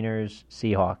that's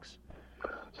Niners-Seahawks.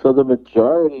 So the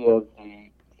majority of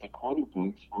the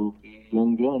quarterbacks will be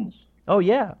young guns. Oh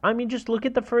yeah, I mean just look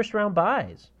at the first round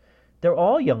buys; they're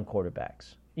all young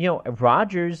quarterbacks.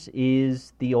 Rodgers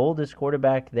is the oldest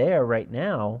quarterback there right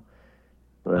now,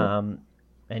 and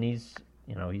he's.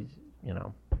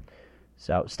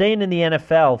 So staying in the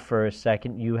NFL for a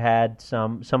second, you had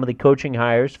some of the coaching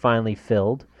hires finally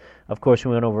filled. Of course,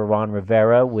 we went over Ron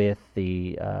Rivera with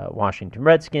the Washington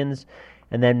Redskins,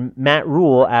 and then Matt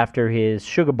Rule, after his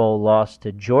Sugar Bowl loss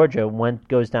to Georgia,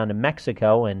 goes down to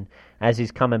Mexico, and as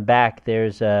he's coming back,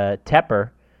 there's Tepper,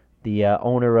 the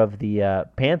owner of the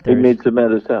Panthers. He meets him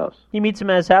at his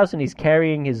house. And he's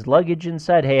carrying his luggage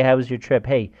inside. Hey, how was your trip?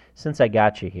 Hey, since I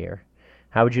got you here,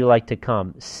 how would you like to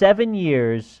come? 7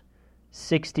 years.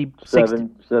 70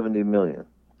 million.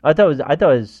 I thought it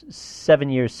was 7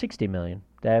 years, 60 million.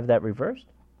 Did I have that reversed?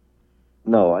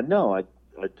 No,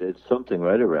 it's something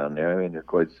right around there. I mean, they're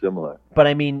quite similar. But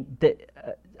I mean,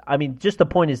 just the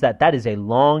point is that is a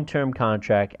long-term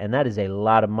contract, and that is a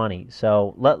lot of money.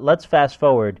 So let's fast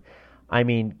forward. I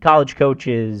mean, college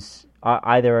coaches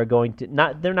either are going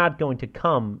to they're not going to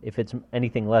come if it's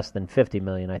anything less than 50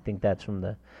 million. I think that's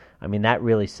that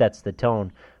really sets the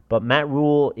tone. But Matt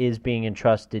Rule is being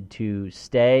entrusted to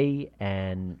stay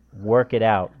and work it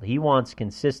out. He wants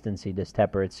consistency, this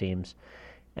Tepper, it seems.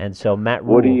 And so Matt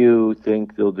Rule. What do you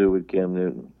think they'll do with Cam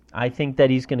Newton? I think that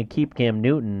he's going to keep Cam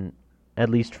Newton, at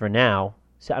least for now.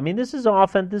 So, I mean, this is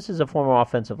a former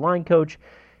offensive line coach,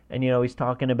 and he's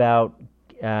talking about.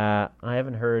 I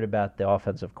haven't heard about the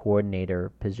offensive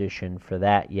coordinator position for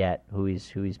that yet. Who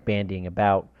he's bandying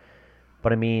about,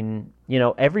 but I mean,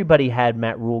 everybody had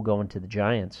Matt Rule going to the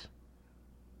Giants.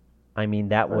 I mean,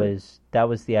 that was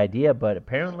the idea, but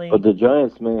apparently. But the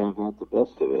Giants may have got the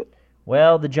best of it.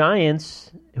 Well, the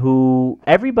Giants, who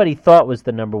everybody thought was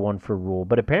the number one for Rule,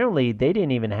 but apparently they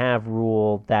didn't even have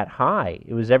Rule that high.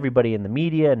 It was everybody in the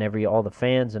media and all the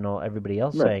fans and everybody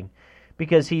else saying,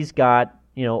 because he's got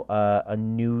a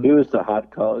new. He was the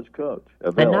hot college coach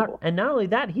available. And not only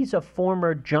that, he's a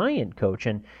former Giant coach.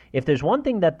 And if there's one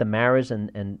thing that the Maras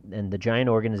and the Giant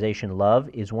organization love,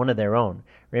 is one of their own.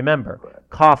 Remember,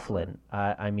 Coughlin.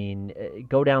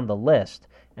 Go down the list.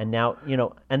 And now,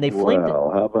 and they flamed it. Well,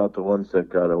 how about the ones that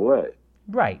got away?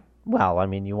 Right. Well, I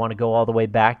mean, you want to go all the way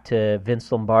back to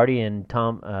Vince Lombardi and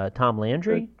Tom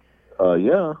Landry?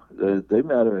 Yeah, they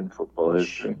matter in football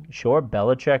history. Sure,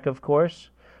 Belichick, of course.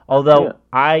 Although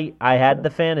I had the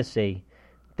fantasy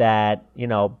that,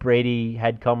 Brady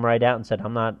had come right out and said,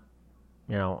 I'm not,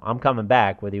 I'm coming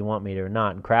back whether you want me to or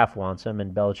not. And Kraft wants him,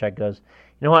 and Belichick goes,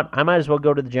 you know what, I might as well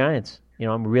go to the Giants.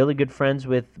 I'm really good friends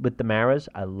with the Maras.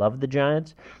 I love the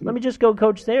Giants. Let me just go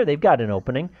coach there. They've got an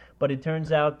opening. But it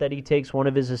turns out that he takes one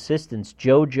of his assistants,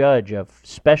 Joe Judge, a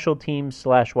special teams /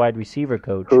 wide receiver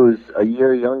coach. Who's a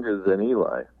year younger than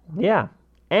Eli. Yeah.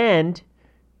 And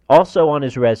also on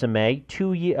his resume,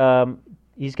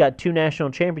 he's got 2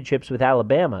 national championships with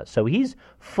Alabama. So he's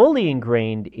fully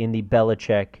ingrained in the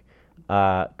Belichick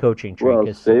coaching tree. Well,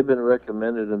 Saban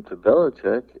recommended him to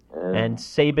Belichick. And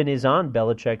Saban is on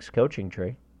Belichick's coaching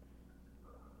tree.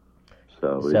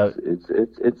 So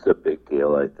it's a big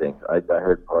deal, I think. I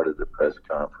heard part of the press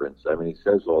conference. I mean, he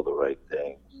says all the right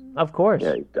things. Of course.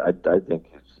 Yeah, I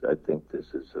think this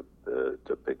is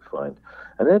a big find,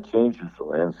 and that changes the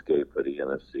landscape of the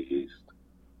NFC East.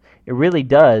 It really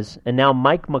does. And now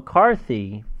Mike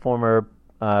McCarthy, former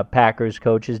Packers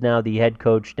coach, is now the head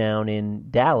coach down in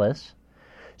Dallas.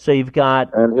 So you've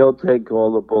got... And he'll take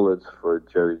all the bullets for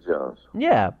Jerry Jones.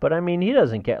 Yeah, but I mean, he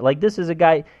doesn't care. Like, this is a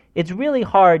guy... It's really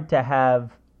hard to have...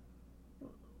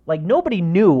 Like, nobody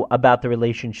knew about the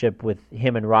relationship with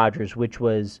him and Rodgers, which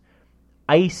was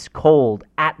ice cold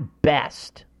at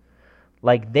best.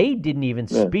 Like, they didn't even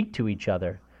speak to each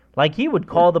other. Like, he would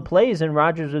call the plays and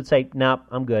Rodgers would say, "Nope,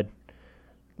 I'm good."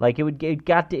 Like, it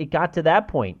got to that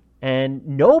point. And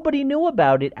nobody knew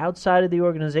about it outside of the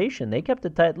organization. They kept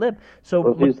a tight lip.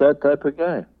 So he's that type of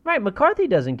guy. Right, McCarthy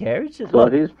doesn't care. It's just,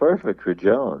 he's perfect for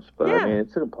Jones. But, I mean,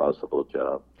 it's an impossible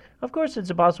job. Of course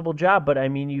it's a possible job, but, I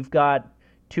mean, you've got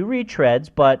 2 retreads.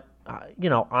 But,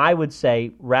 I would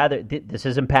say rather this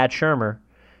isn't Pat Shurmur.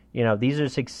 These are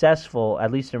successful, at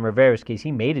least in Rivera's case.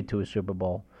 He made it to a Super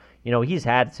Bowl. He's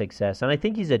had success. And I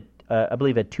think he's I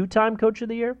believe, a 2-time Coach of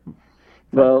the Year.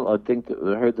 Well, I think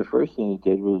I heard the first thing he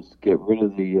did was get rid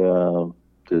of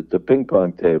the ping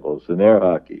pong tables and air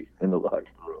hockey in the locker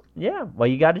room. Yeah, well,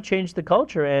 you got to change the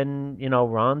culture, and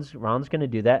Ron's going to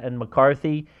do that. And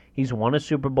McCarthy, he's won a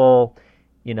Super Bowl.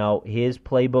 His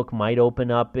playbook might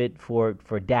open up it for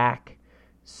Dak.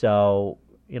 So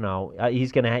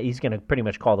he's gonna pretty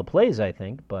much call the plays, I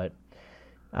think. But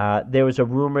there was a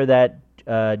rumor that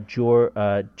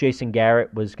Jason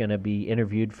Garrett was going to be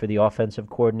interviewed for the offensive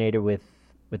coordinator with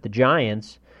the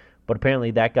Giants, but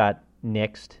apparently that got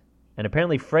nixed. And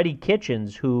apparently Freddie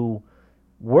Kitchens, who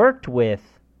worked with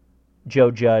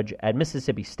Joe Judge at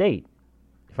Mississippi State,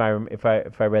 if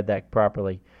I read that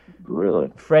properly.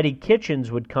 Really? Freddie Kitchens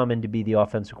would come in to be the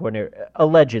offensive coordinator,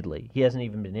 allegedly. He hasn't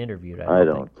even been interviewed. I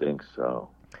don't think so.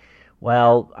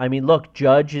 Well, I mean, look,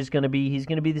 Judge is going to be the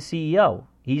CEO.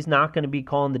 He's not going to be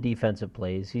calling the defensive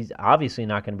plays. He's obviously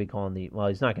not going to be calling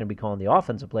he's not going to be calling the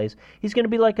offensive plays. He's going to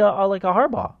be like a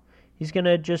Harbaugh. He's going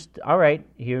to just, all right,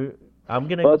 here, I'm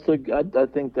going to... Well, I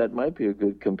think that might be a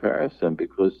good comparison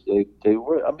because they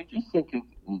were, I mean, just think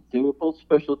they were both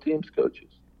special teams coaches.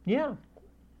 Yeah.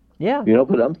 Yeah.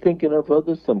 But I'm thinking of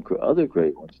some other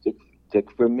great ones.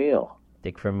 Dick Vermeil.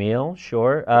 Dick Vermeil,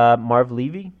 sure. Marv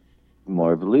Levy.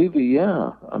 Marv Levy,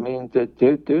 yeah. I mean,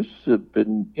 there's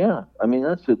been, yeah. I mean,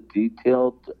 that's a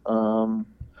detailed,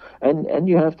 and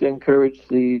you have to encourage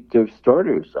the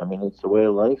starters. I mean, it's the way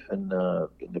of life in the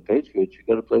Patriots. You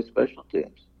got to play special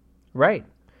teams. Right.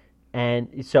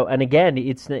 And so, and again,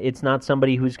 it's not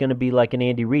somebody who's going to be like an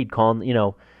Andy Reid calling,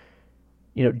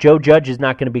 Joe Judge is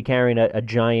not going to be carrying a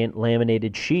giant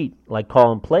laminated sheet like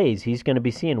calling plays. He's going to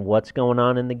be seeing what's going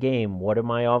on in the game. What are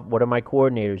my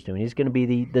coordinators doing? He's going to be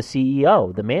the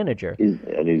CEO, the manager.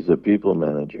 He's a people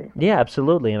manager. Yeah,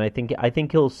 absolutely. And I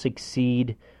think he'll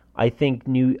succeed. I think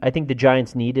the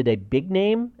Giants needed a big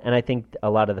name, and I think a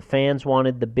lot of the fans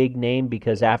wanted the big name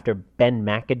because after Ben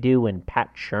McAdoo and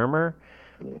Pat Shurmur,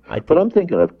 but I'm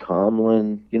thinking of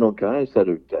Tomlin. Guys that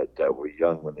were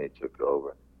young when they took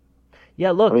over.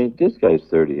 Yeah, look. I mean, this guy's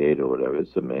 38 or whatever.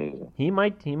 It's amazing. He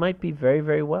might be very,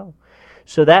 very well.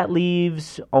 So that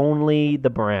leaves only the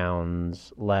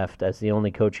Browns left as the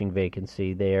only coaching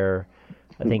vacancy. They're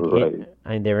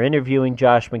interviewing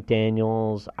Josh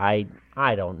McDaniels.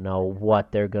 I don't know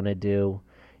what they're gonna do.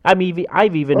 I've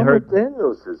even heard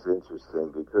McDaniels is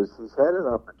interesting because he's had an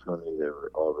opportunity there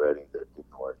already that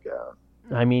didn't work out.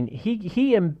 I mean,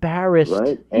 he embarrassed.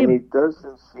 Right, and he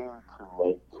doesn't seem to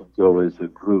like to go as a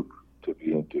group to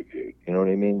be interviewed. You know what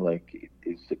I mean? Like,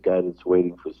 he's the guy that's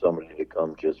waiting for somebody to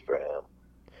come just for him.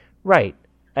 Right.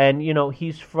 And,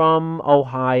 he's from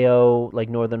Ohio, like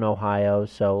northern Ohio,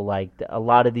 so, like, a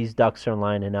lot of these ducks are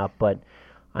lining up. But,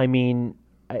 I mean,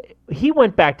 he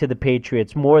went back to the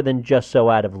Patriots more than just so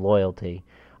out of loyalty.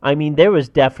 I mean, there was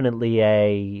definitely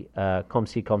a comme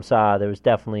ci, comme ça. There was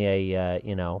definitely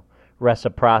a,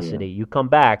 reciprocity. Yeah. You come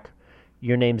back,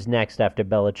 your name's next after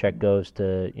Belichick goes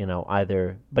to,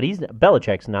 either. But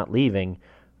Belichick's not leaving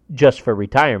just for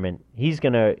retirement. He's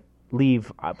going to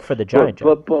leave for the Giant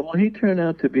job. But will he turn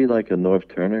out to be like a North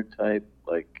Turner type,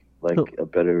 like a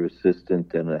better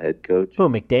assistant than a head coach? Who,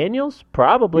 McDaniels?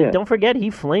 Probably. Yeah. Don't forget, he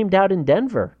flamed out in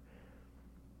Denver.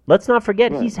 Let's not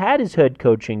forget, he's had his head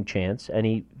coaching chance, and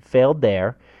he failed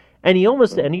there. And he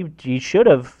almost he should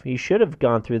have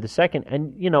gone through the second.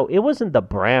 And it wasn't the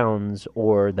Browns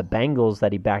or the Bengals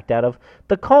that he backed out of.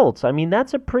 The Colts. I mean,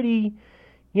 that's a pretty,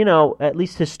 at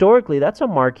least historically, that's a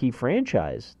marquee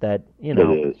franchise. That It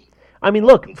is. I mean,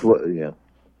 look. Yeah.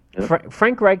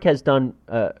 Frank Reich has done.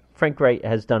 Frank Reich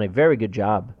has done a very good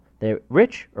job. There,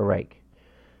 Rich or Reich?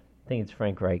 I think it's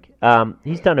Frank Reich.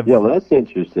 He's done a. Yeah, well, that's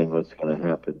interesting. What's going to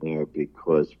happen there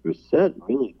because Brissett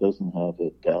really doesn't have a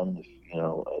down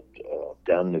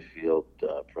the field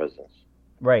presence.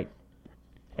 Right.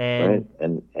 And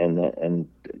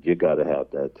you got to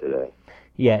have that today.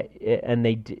 Yeah,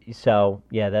 and so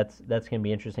that's going to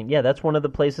be interesting. Yeah, that's one of the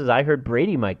places I heard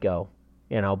Brady might go.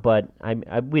 But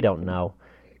we don't know.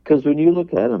 Because when you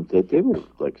look at them, they were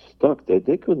like stuck.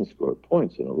 They couldn't score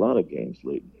points in a lot of games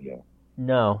late in the year.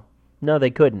 No,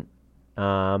 they couldn't.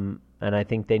 And I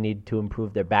think they need to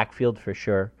improve their backfield for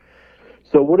sure.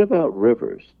 So what about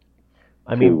Rivers?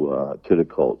 To the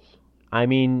Colts. I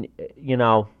mean,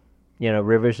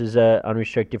 Rivers is a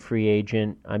unrestricted free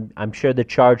agent. I'm sure the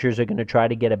Chargers are going to try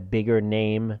to get a bigger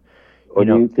name. Or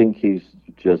do you think he's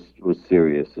just was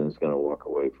serious and is going to walk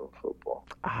away from football?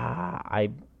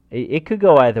 It could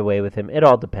go either way with him. It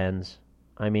all depends.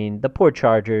 I mean, the poor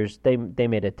Chargers, they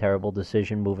made a terrible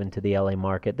decision moving to the LA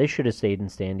market. They should have stayed in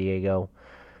San Diego.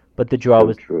 But the draw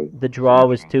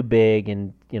was too big,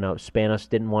 and Spanos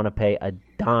didn't want to pay a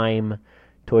dime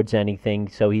towards anything,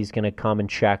 so he's going to come and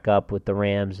shack up with the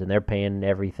Rams, and they're paying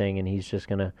everything, and he's just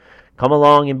going to come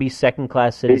along and be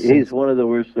second-class citizen. He's one of the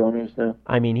worst owners now.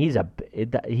 I mean, he's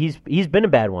been a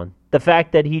bad one. The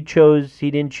fact that he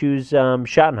didn't choose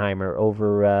Schottenheimer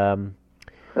over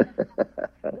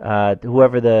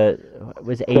whoever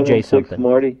was AJ something.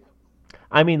 Marty.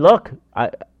 I mean, look,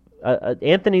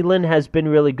 Anthony Lynn has been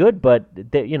really good, but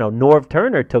Norv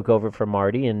Turner took over for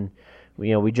Marty, and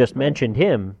we just mentioned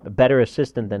him, a better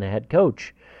assistant than a head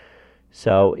coach.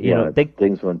 So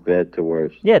things went bad to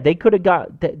worse. Yeah, they could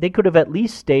have at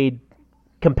least stayed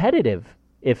competitive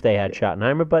if they had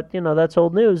Schottenheimer, but that's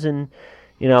old news, and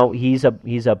he's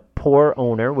a poor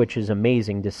owner, which is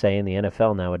amazing to say in the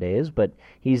NFL nowadays, but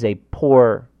he's a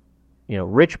poor,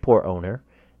 rich poor owner,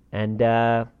 and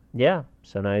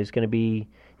so now he's going to be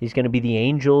the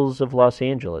Angels of Los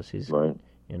Angeles. He's right.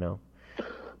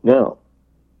 Now,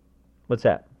 what's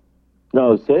that? No,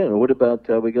 I was saying, what about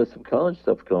we got some college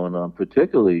stuff going on,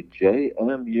 particularly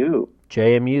JMU.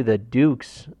 JMU, the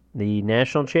Dukes, the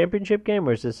national championship game,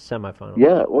 or is this a semifinal?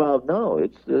 Yeah, well, no,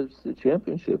 it's the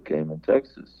championship game in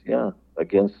Texas. Yeah,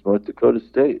 against North Dakota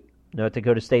State. North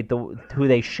Dakota State, who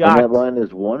they shocked. And that line is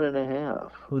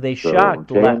 1.5. Who they shocked.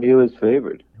 JMU is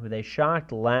favored. Who they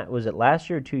shocked. Was it last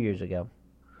year or 2 years ago?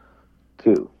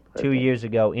 2. 2 years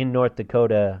ago in North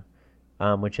Dakota,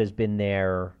 which has been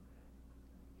their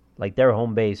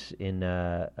home base in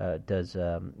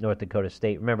North Dakota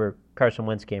State. Remember, Carson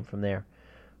Wentz came from there.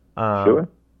 Sure.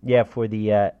 Yeah, for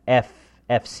the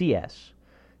FCS,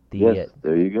 Yes,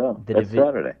 there you go. That's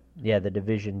Saturday. Yeah, the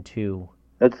Division II.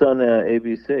 That's on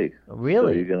ABC.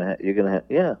 Really? So you're gonna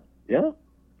yeah.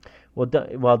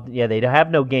 Well, yeah, they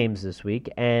have no games this week,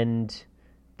 and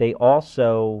they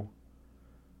also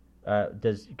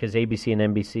because ABC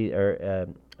and NBC or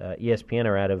ESPN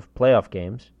are out of playoff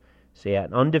games. So yeah,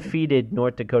 an undefeated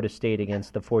North Dakota State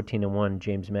against the 14-1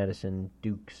 James Madison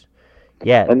Dukes.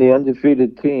 Yeah, and the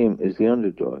undefeated team is the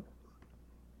underdog.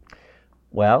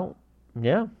 Well,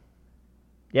 yeah.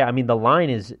 I mean, the line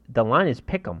is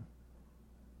pick'em.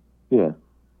 Yeah,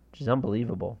 which is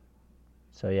unbelievable.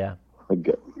 So yeah.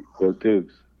 Go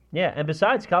Dukes. Yeah, and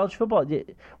besides college football,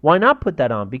 why not put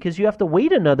that on? Because you have to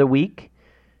wait another week,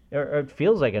 or it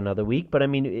feels like another week. But I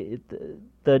mean,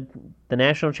 the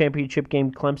national championship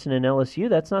game, Clemson and LSU,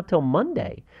 that's not till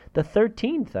Monday, the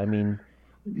 13th. I mean,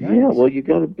 yeah. Well, you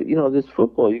got to, this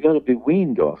football, you got to be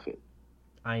weaned off it.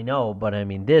 I know, but I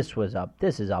mean, this is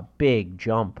a big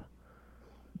jump.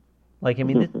 Like, I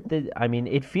mean,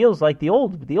 it feels like the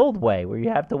old way where you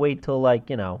have to wait till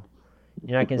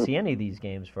you're not going to see any of these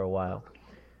games for a while.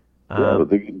 Yeah, but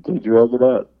they drag it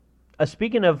out.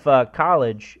 Speaking of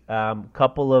college,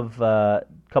 couple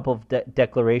of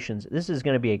declarations. This is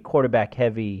going to be a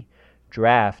quarterback-heavy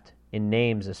draft in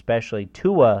names, especially.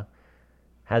 Tua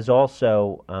has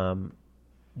also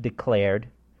declared.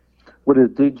 What is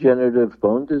degenerative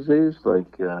bone disease?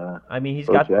 He's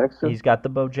Jackson? He's got the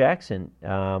Bo Jackson,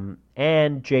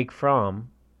 and Jake Fromm,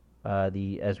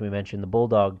 as we mentioned, the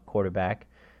Bulldog quarterback.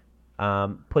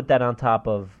 Put that on top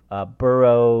of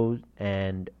Burrow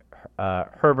and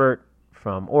Herbert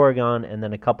from Oregon, and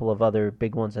then a couple of other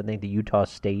big ones. I think the Utah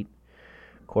State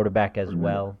quarterback as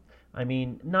well. I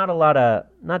mean,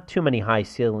 not too many high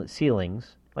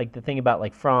ceilings. Like the thing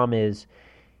about Fromm is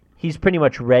he's pretty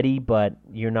much ready, but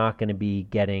you're not going to be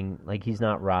getting he's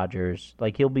not Rodgers.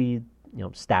 He'll be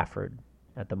Stafford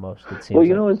at the most. It seems. Well,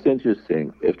 you know what's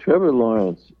interesting? If Trevor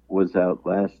Lawrence was out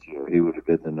last year, he would have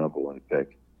been the number one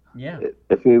pick. Yeah.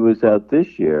 If he was out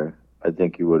this year, I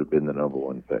think he would have been the number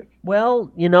one pick. Well,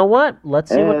 you know what?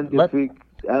 Let's see. If he's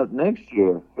out next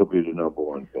year, he'll be the number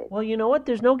one pick. Well, you know what?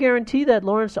 There's no guarantee that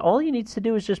Lawrence. All he needs to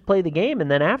do is just play the game, and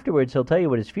then afterwards he'll tell you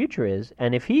what his future is.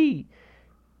 And if he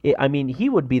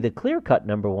would be the clear-cut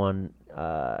number one,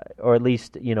 or at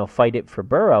least fight it for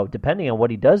Burrow, depending on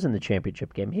what he does in the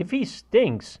championship game. If he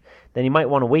stinks, then he might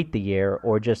want to wait the year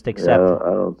or just accept.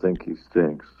 I don't think he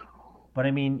stinks. But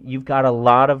I mean, you've got a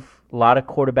lot of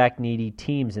quarterback needy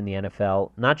teams in the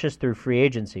NFL, not just through free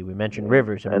agency. We mentioned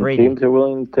Rivers and Brady. And teams are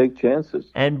willing to take chances.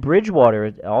 And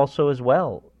Bridgewater also as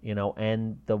well,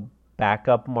 and the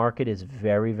backup market is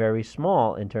very, very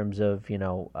small in terms of,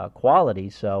 quality.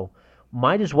 So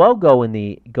might as well go to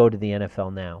the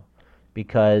NFL now,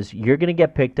 because you're going to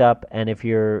get picked up, and if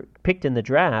you're picked in the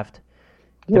draft.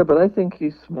 Yeah, but I think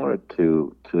he's smart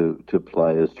to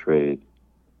ply his trade.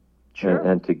 Sure.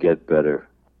 And to get better.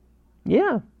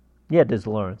 Yeah, does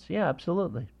Lawrence. Yeah,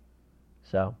 absolutely.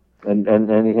 So. And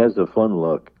he has a fun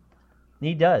look.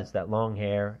 He does, that long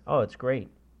hair. Oh, it's great.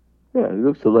 Yeah, he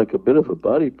looks like a bit of a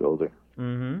bodybuilder.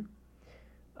 Mm-hmm.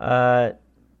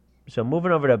 So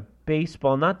moving over to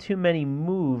baseball, not too many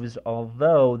moves,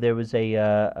 although there was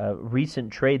a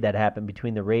recent trade that happened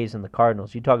between the Rays and the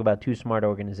Cardinals. You talk about two smart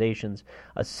organizations.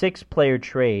 A 6-player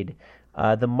trade.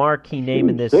 The marquee name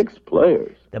in this 6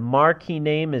 players. The marquee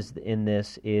name is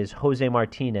Jose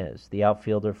Martinez, the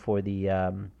outfielder for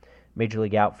the Major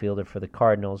League outfielder for the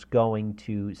Cardinals, going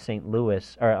to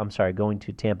going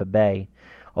to Tampa Bay,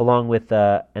 along with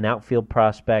an outfield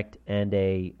prospect and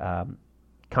a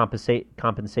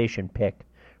compensation pick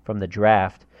from the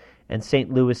draft. And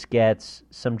St. Louis gets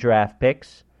some draft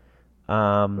picks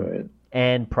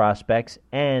and prospects,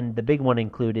 and the big one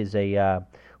include is a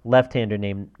left-hander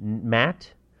named Matt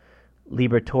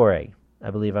Liberatore. I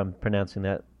believe I'm pronouncing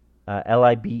that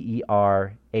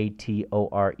Liberatore.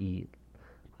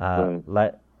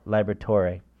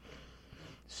 Liberatore.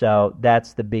 So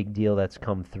that's the big deal that's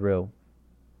come through.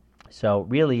 So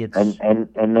really, it's and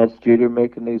that's Jeter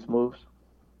making these moves.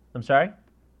 I'm sorry.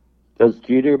 Does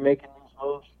Jeter making these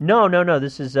moves? No.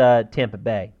 This is Tampa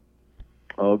Bay.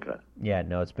 Oh, okay. Yeah,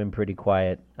 no, it's been pretty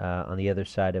quiet on the other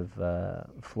side of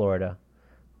Florida.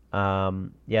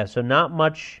 So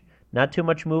not too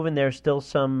much moving. There's still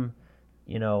some,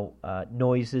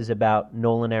 noises about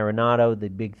Nolan Arenado, the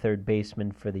big third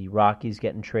baseman for the Rockies,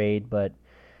 getting traded, but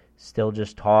still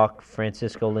just talk.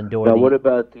 Francisco Lindor. Now, what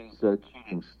about these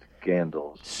cheating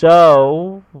scandals?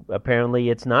 So apparently,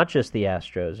 it's not just the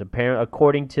Astros.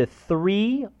 According to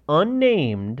 3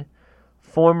 unnamed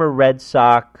former Red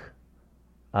Sox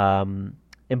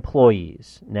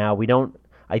employees. Now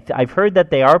I've heard that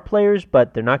they are players,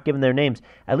 but they're not giving their names.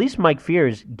 At least Mike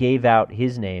Fears gave out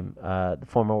his name, the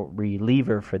former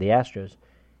reliever for the Astros.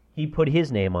 He put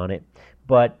his name on it.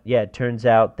 But, yeah, it turns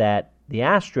out that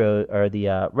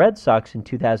the Red Sox in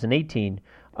 2018,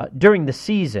 during the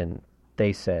season,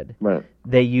 they said, right,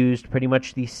 they used pretty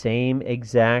much the same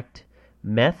exact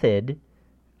method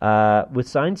with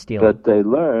sign stealing.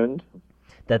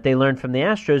 That they learned from the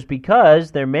Astros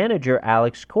because their manager,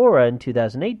 Alex Cora, in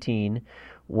 2018,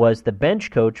 was the bench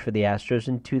coach for the Astros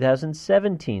in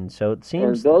 2017. So it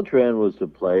seems... And Beltran was the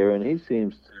player, and he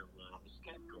seems to...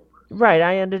 Right,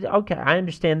 I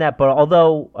understand that, but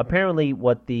although apparently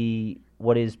what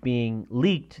is being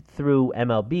leaked through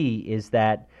MLB is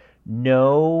that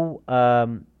no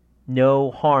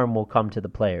harm will come to the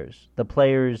players. The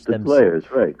players,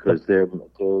 right, because they're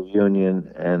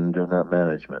union and they're not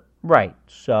management. Right,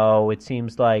 so it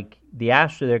seems like the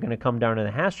Astros, they're going to come down to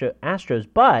the Astros,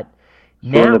 but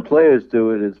now... when the players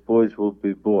do it, it's boys will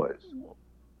be boys.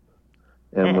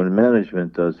 And when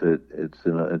management does it, it's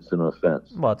an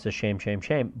offense. Well, it's a shame.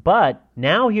 But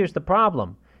now here's the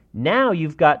problem. Now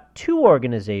you've got two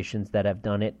organizations that have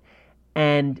done it,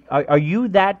 and are you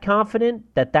that confident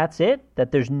that that's it?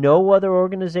 That there's no other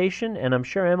organization? And I'm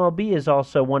sure MLB is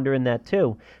also wondering that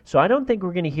too. So I don't think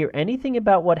we're going to hear anything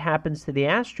about what happens to the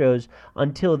Astros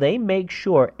until they make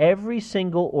sure every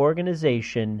single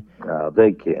organization... No,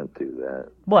 they can't do that.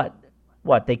 What?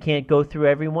 They can't go through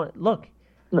everyone? Look...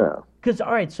 No. Because,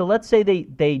 all right, so let's say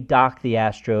they dock the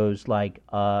Astros like...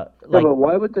 but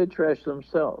why would they trash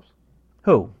themselves?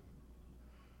 Who?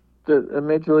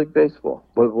 Major League Baseball.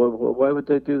 Why would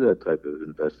they do that type of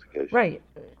investigation? Right,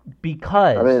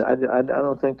 because... I mean, I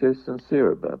don't think they're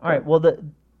sincere about that. All right, well,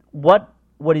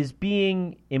 what is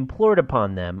being implored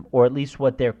upon them, or at least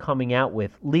what they're coming out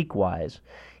with leak-wise,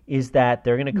 is that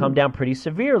they're going to come down pretty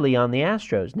severely on the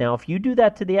Astros. Now, if you do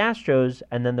that to the Astros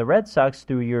and then the Red Sox,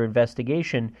 through your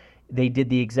investigation, they did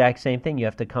the exact same thing. You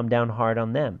have to come down hard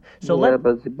on them. So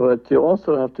but you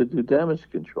also have to do damage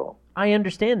control. I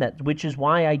understand that, which is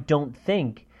why I don't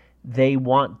think they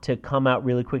want to come out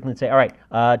really quickly and say, all right,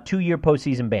 2-year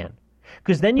postseason ban.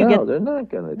 Because then you get... No, they're not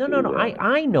going to do that. No,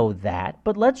 I know that.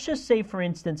 But let's just say, for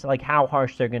instance, like how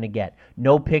harsh they're going to get.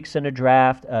 No picks in a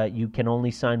draft. You can only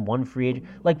sign one free agent.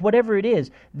 Like whatever it is.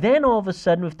 Then all of a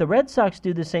sudden, if the Red Sox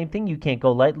do the same thing, you can't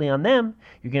go lightly on them.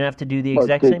 You're going to have to do the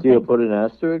exact same thing. Do you put an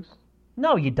asterisk?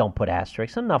 No, you don't put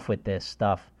asterisks. Enough with this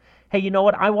stuff. Hey, you know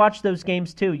what? I watched those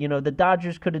games too. You know, the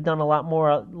Dodgers could have done a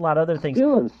lot other things.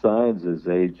 Stealing signs is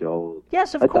age old.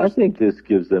 Yes, of course. I think this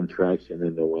gives them traction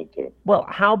in the winter. Well,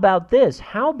 how about this?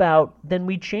 How about then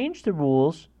we change the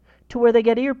rules to where they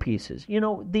get earpieces? You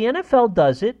know, the NFL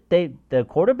does it. The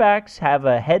quarterbacks have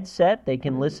a headset. They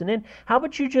can listen in. How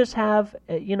about you just have,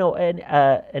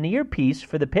 an earpiece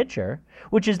for the pitcher,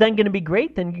 which is then going to be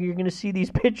great. Then you're going to see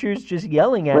these pitchers just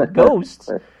yelling at ghosts.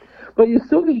 But you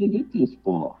still need to hit this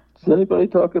ball. Does anybody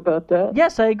talk about that?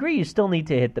 Yes, I agree. You still need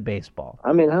to hit the baseball.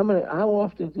 I mean, how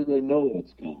often do they know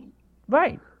what's coming?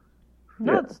 Right.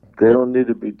 No, they don't need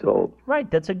to be told. Right.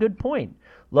 That's a good point.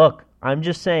 Look, I'm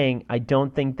just saying I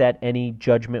don't think that any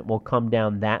judgment will come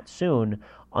down that soon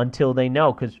until they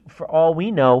know. Because for all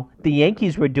we know, the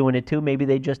Yankees were doing it too. Maybe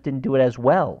they just didn't do it as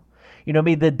well. You know,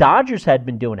 the Dodgers had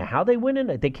been doing it. How they win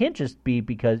it? They can't just be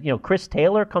because, Chris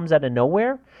Taylor comes out of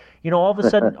nowhere. All of a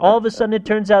sudden it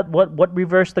turns out what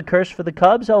reversed the curse for the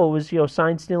Cubs? Oh, it was,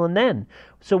 sign stealing then.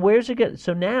 So where's it get?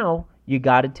 So now you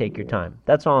got to take your time.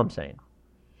 That's all I'm saying.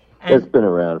 It's been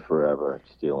around forever,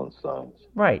 stealing signs.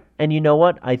 Right. And you know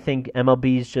what? I think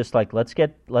MLB's just like, let's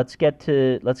get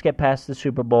past the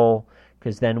Super Bowl,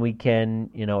 because then we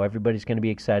can, everybody's going to be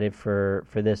excited for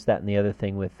this, that, and the other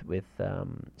thing with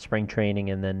spring training,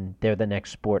 and then they're the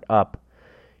next sport up.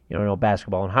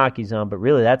 Basketball and hockey's on, but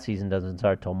really that season doesn't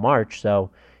start till March. So,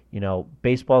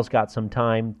 baseball's got some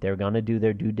time. They're going to do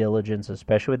their due diligence,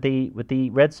 especially with the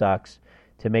Red Sox,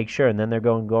 to make sure, and then they're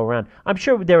going to go around. I'm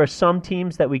sure there are some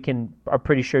teams that are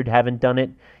pretty sure haven't done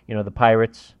it. The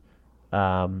Pirates.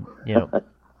 I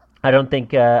don't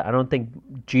think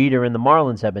Jeter and the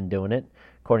Marlins have been doing it,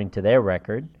 according to their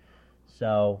record.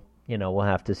 So, we'll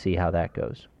have to see how that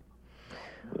goes.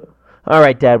 All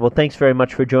right, Dad. Well, thanks very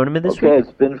much for joining me this week. Okay,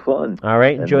 it's been fun. All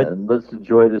right, and let's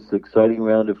enjoy this exciting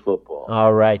round of football.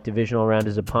 All right, divisional round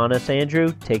is upon us.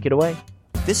 Andrew, take it away.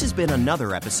 This has been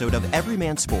another episode of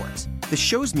Everyman Sports. The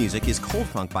show's music is Cold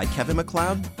Funk by Kevin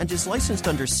MacLeod and is licensed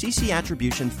under CC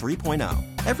Attribution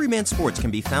 3.0. Everyman Sports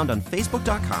can be found on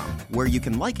Facebook.com, where you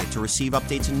can like it to receive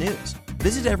updates and news.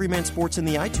 Visit Everyman Sports in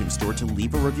the iTunes Store to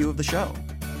leave a review of the show.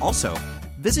 Also,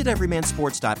 Visit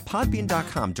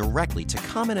everymansports.podbean.com directly to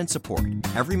comment and support.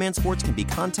 Everyman Sports can be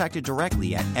contacted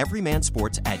directly at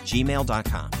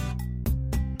everymansports@gmail.com.